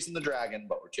we're chasing the dragon,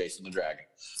 but we're chasing the dragon.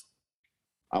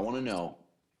 I want to know.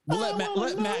 We'll let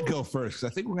Matt go first,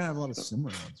 'cause I think we're gonna have a lot of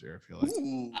similar ones here. I feel like.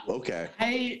 Ooh, okay.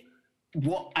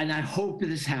 And I hope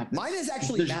this happens. Mine is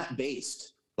actually There's- Matt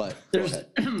based, but go There's, ahead.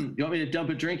 you want me to dump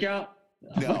a drink out?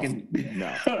 No,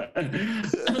 no.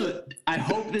 I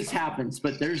hope this happens,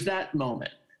 but there's that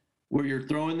moment where you're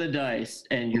throwing the dice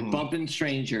and you're Mhm. bumping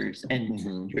strangers and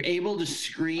Mhm. you're able to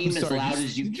scream as loud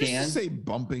as you did you can. just say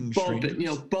bumping Bump it,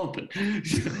 strangers? bumping.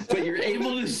 But you're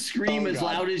able to scream Oh, as God.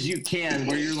 loud as you can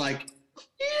where you're like,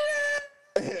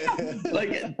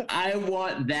 like, I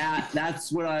want that.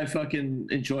 That's what I fucking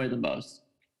enjoy the most.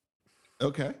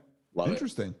 Okay. Love it.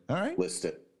 Interesting. All right. List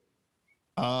it.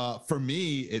 For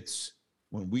me, it's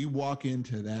when we walk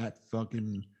into that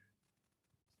fucking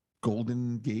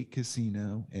Golden Gate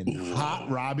Casino and Hot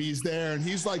Robbie's there, and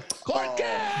he's like, Clark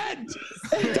Kent!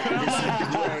 You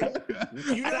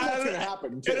know what's gonna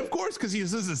happen, too. And of course, because he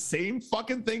says the same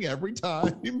fucking thing every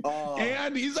time. Oh.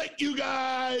 And he's like, you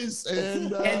guys.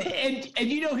 And,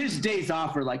 And you know his days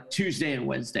off are like Tuesday and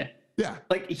Wednesday. yeah,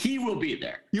 Like he will be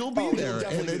there. you'll be Oh, he'll there.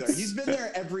 definitely And be there. it's He's been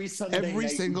there every Sunday every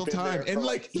night. single He's been time. there And for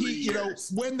like 3 he,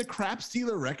 years. when the crap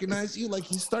stealer recognizes you, like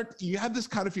you have this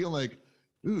kind of feeling like,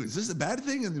 ooh, is this a bad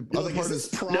thing? And the You're other like, part is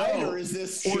this is, pride or is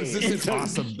this or is shame? this an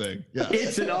awesome thing? Yeah.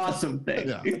 It's an awesome thing.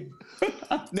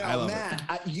 Yeah. Now,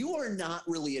 Matt, you are not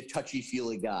really a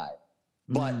touchy-feely guy,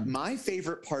 but my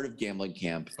favorite part of gambling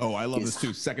camp. Oh, I love is- this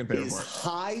too. Second favorite is part.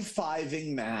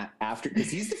 high-fiving Matt after, because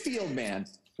he's the field man.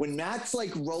 When Matt's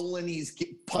like rolling, he's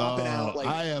popping out like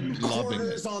I am loving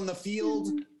quarters it. on the field.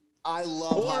 I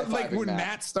love Or high-fiving like when Matt.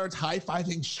 Matt starts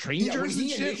high-fiving Yeah, strangers when and he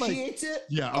shit. Like, initiates it.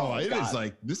 yeah, it is God.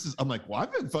 like, this is, I'm like, well,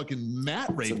 I've been fucking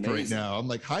Matt raped right amazing. now. I'm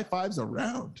like, high fives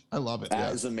around. I love it. That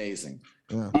Yeah. is amazing.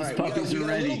 Yeah. All These right, puppies we are got a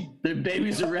ready. little- Their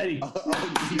babies are ready.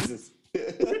 Oh, Jesus.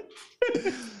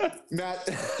 Matt,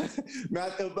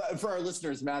 for our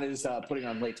listeners, Matt is putting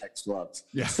on latex gloves.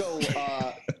 Yeah. So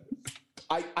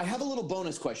I have a little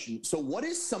bonus question. So what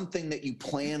is something that you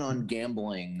plan on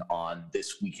gambling on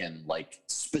this weekend, like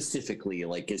specifically?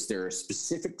 Like, is there a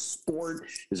specific sport?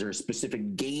 Is there a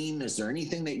specific game? Is there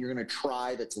anything that you're going to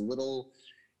try that's a little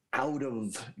out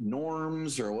of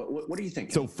norms, or what are you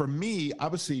thinking? So for me,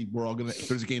 obviously, we're all gonna. If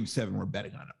there's a game 7, we're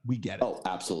betting on it. We get it. Oh,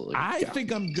 absolutely. I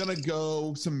think I'm gonna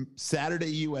go some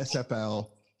Saturday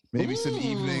USFL, maybe some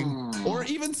evening, or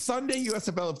even Sunday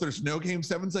USFL if there's no game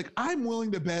 7s. Like, I'm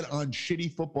willing to bet on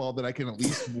shitty football that I can at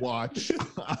least watch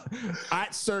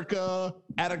at Circa,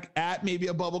 at maybe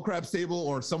a Bubble Crab stable,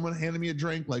 or someone handing me a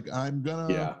drink. Like, I'm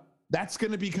gonna. Yeah. That's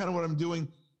gonna be kind of what I'm doing.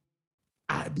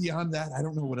 Beyond that, I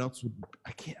don't know what else would.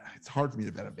 I can't. It's hard for me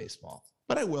to bet on baseball,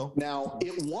 but I will. Now,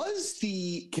 it was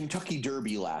the Kentucky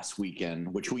Derby last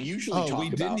weekend, which we usually talk about. We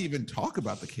didn't even talk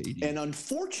about the KD. And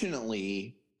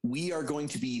unfortunately, we are going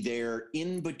to be there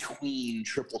in between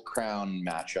Triple Crown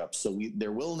matchups. So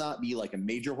there will not be like a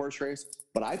major horse race,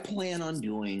 but I plan on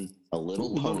doing a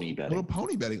little pony betting. Little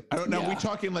pony betting. I don't know. Yeah. We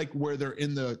talking like where they're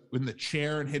in the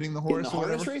chair and hitting the horse? In the or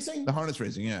harness whatever? racing? The harness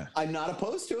racing, yeah. I'm not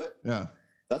opposed to it. Yeah.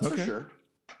 That's Okay. for sure.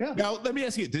 Yeah. Now, let me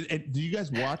ask you, did you guys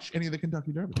watch any of the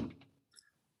Kentucky Derby?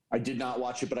 I did not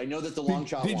watch it, but I know that the long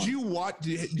shot Did won. you watch?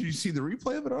 Did you see the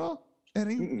replay of it all?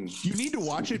 Eddie? You need to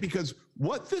watch it because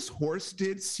what this horse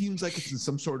did seems like it's in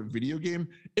some sort of video game.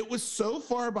 It was so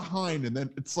far behind, and then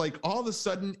it's like all of a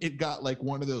sudden it got like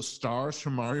one of those stars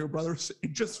from Mario Brothers.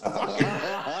 It just fucking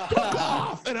took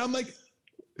off, and I'm like,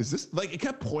 is this like? It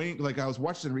kept pointing. Like I was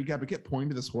watching the recap, it kept pointing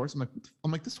to this horse. I'm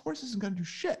like, this horse isn't gonna do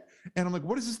shit. And I'm like,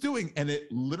 what is this doing? And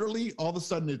it literally all of a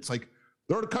sudden it's like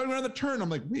they're coming around the turn. I'm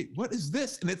like, wait, what is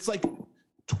this? And it's like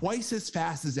twice as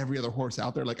fast as every other horse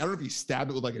out there. Like, I don't know if he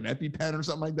stabbed it with like an EpiPen or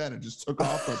something like that and it just took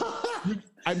off. But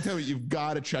I'm telling you, you've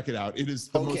got to check it out. It is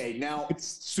now it's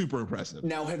super impressive.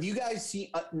 Now, have you guys seen?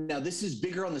 Now, this is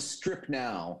bigger on the strip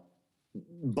now,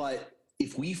 but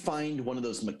if we find one of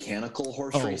those mechanical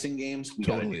horse racing games, we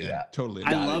gotta do that. Totally.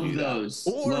 I love those.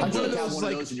 Or I'd one like of to have those, one of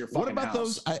like, those in your what fucking about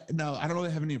house. those? No, I don't know if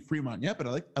they have any in Fremont yet, but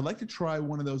I'd like to try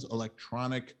one of those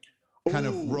electronic kind Ooh,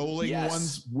 of rolling yes.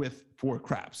 ones with 4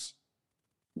 craps.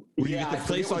 Where you get to I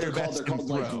place forget all what your they're bets called.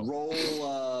 They're and called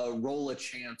throw. like roll a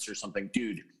chance or something.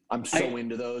 Dude, I'm so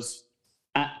into those.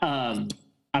 I'm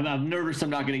nervous I'm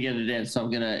not going to get it in, so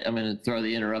I'm gonna throw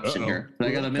the interruption here. But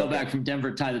I got a mailbag from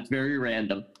Denver Ty that's very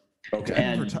random. Okay.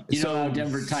 And you know how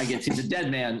Denver Ty gets. He's a dead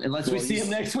man unless we see him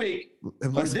next week.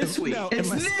 Unless, or this week. no, It's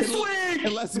unless, this week!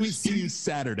 Unless we see you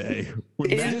Saturday. When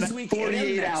In this week and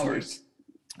 48 next hours.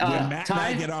 when Matt and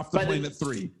I Ty, get off the by plane at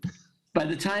 3. By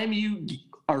the time you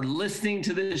are listening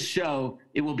to this show,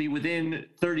 it will be within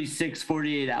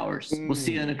 48 hours. We'll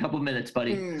see you in a couple minutes,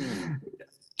 buddy.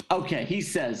 Okay, he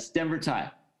says, Denver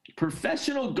Ty,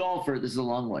 professional golfer, this is a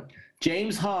long one.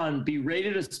 James Hahn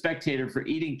berated a spectator for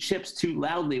eating chips too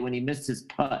loudly when he missed his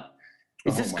putt.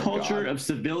 Is this my culture God. of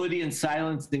civility and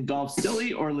silence in golf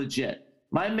silly or legit?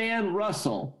 My man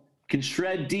Russell can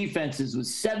shred defenses with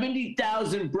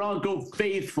 70,000 Bronco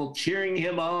faithful cheering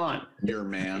him on. Your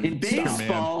man. In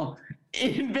baseball,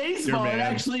 it man.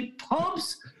 actually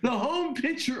pumps the home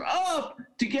pitcher up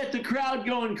to get the crowd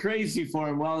going crazy for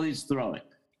him while he's throwing.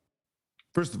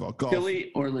 First of all, Silly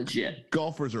or legit?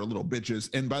 golfers are little bitches.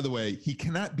 And by the way, he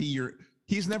cannot be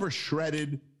he's never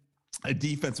shredded a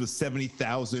defense with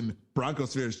 70,000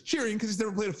 Broncos fans cheering because he's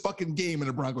never played a fucking game in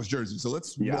a Broncos jersey. So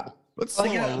let's slow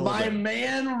Like a little my bit.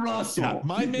 man Russell. Yeah,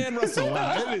 my man Russell.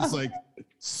 Wow, it is like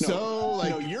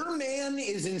No, your man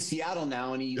is in Seattle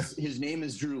now, and his name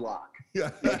is Drew Lock. yeah.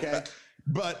 Okay.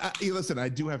 But listen, I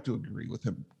do have to agree with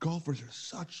him. Golfers are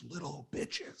such little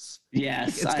bitches. Yes,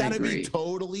 It's I got to agree. be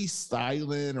totally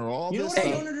silent or all You know this what I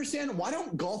stuff. don't understand? Why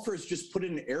don't golfers just put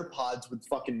in AirPods with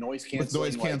fucking noise canceling? With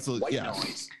noise cancel, white yeah.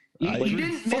 noise? You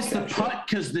didn't miss the putt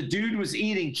because the dude was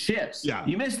eating chips. Yeah.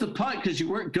 You missed the putt because you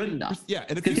weren't good enough. Yeah,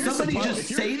 and Can somebody just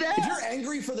say that? If you're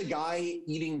angry for the guy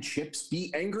eating chips,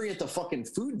 be angry at the fucking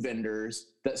food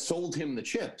vendors that sold him the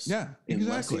chips. Yeah, Unless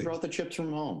exactly. he brought the chips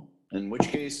from home. In which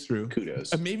case, True.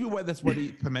 Kudos. And maybe that's why they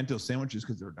eat pimento sandwiches,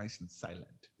 because they're nice and silent.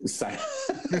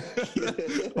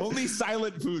 Only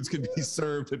silent foods can be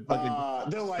served at fucking.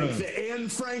 They're like the Anne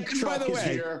Frank truck By the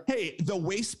way, here. hey, the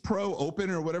Waste Pro Open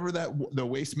or whatever the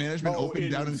Waste Management Open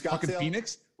down in fucking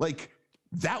Phoenix, like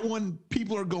that one,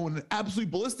 people are going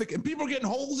absolutely ballistic, and people are getting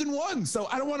holes in one. So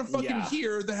I don't want to fucking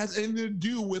hear that has anything to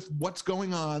do with what's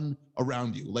going on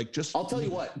around you. Like, just I'll tell you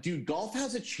what, dude, golf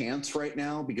has a chance right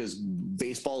now because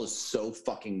baseball is so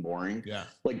fucking boring. Yeah.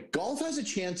 Like golf has a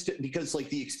chance to, because like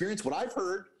the experience, what I've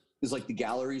heard is like the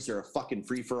galleries are a fucking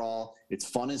free for all. It's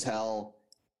fun as hell.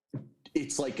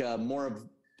 It's like a more of,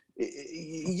 like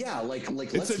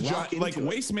it's let's rock into like it.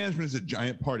 Waste Management is a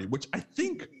giant party, which I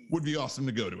think would be awesome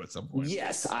to go to at some point.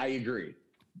 Yes, I agree.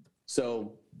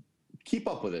 So keep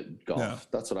up with it, golf. Yeah.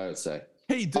 That's what I would say.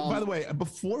 Hey, by the way,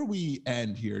 before we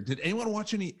end here, did anyone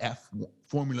watch any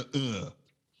Formula?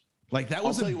 Like that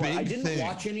was a big thing. I didn't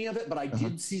watch any of it, but I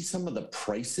did see some of the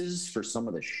prices for some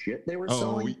of the shit they were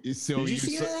selling. So did you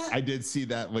see that? I did see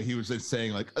that. Like he was just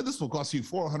saying, like, this will cost you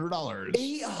 $400.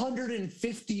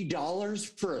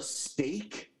 $850 for a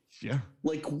steak? Yeah.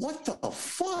 Like what the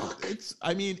fuck? It's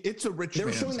a rich. They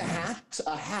were showing a hat.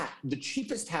 The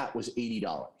cheapest hat was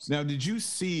 $80. Now, did you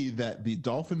see that the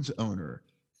Dolphins owner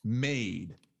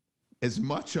made as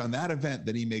much on that event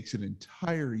that he makes an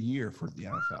entire year for the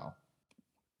NFL?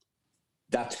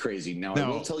 That's crazy. Now I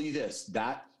will tell you this,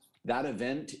 that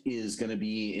event is going to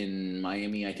be in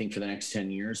Miami, I think, for the next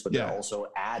 10 years, but they're also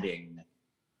adding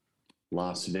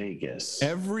Las Vegas.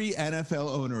 Every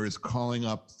NFL owner is calling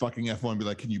up fucking F1 and be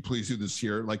like, can you please do this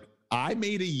here? Like, I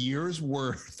made a year's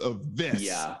worth of this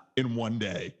in one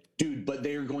day. Dude, but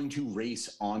they're going to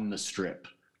race on the strip.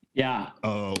 Yeah.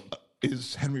 Oh,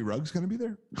 is Henry Ruggs going to be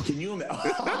there? Can you imagine?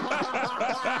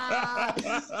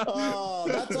 Oh,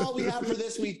 that's all we have for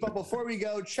this week. But before we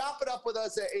go, chop it up with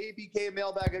us at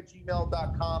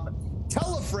abkmailbag@gmail.com.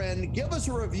 Tell a friend, give us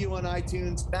a review on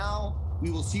iTunes. Now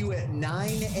we will see you at 9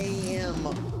 a.m.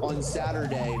 on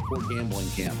Saturday for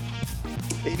Gambling Camp.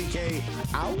 ABK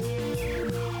out.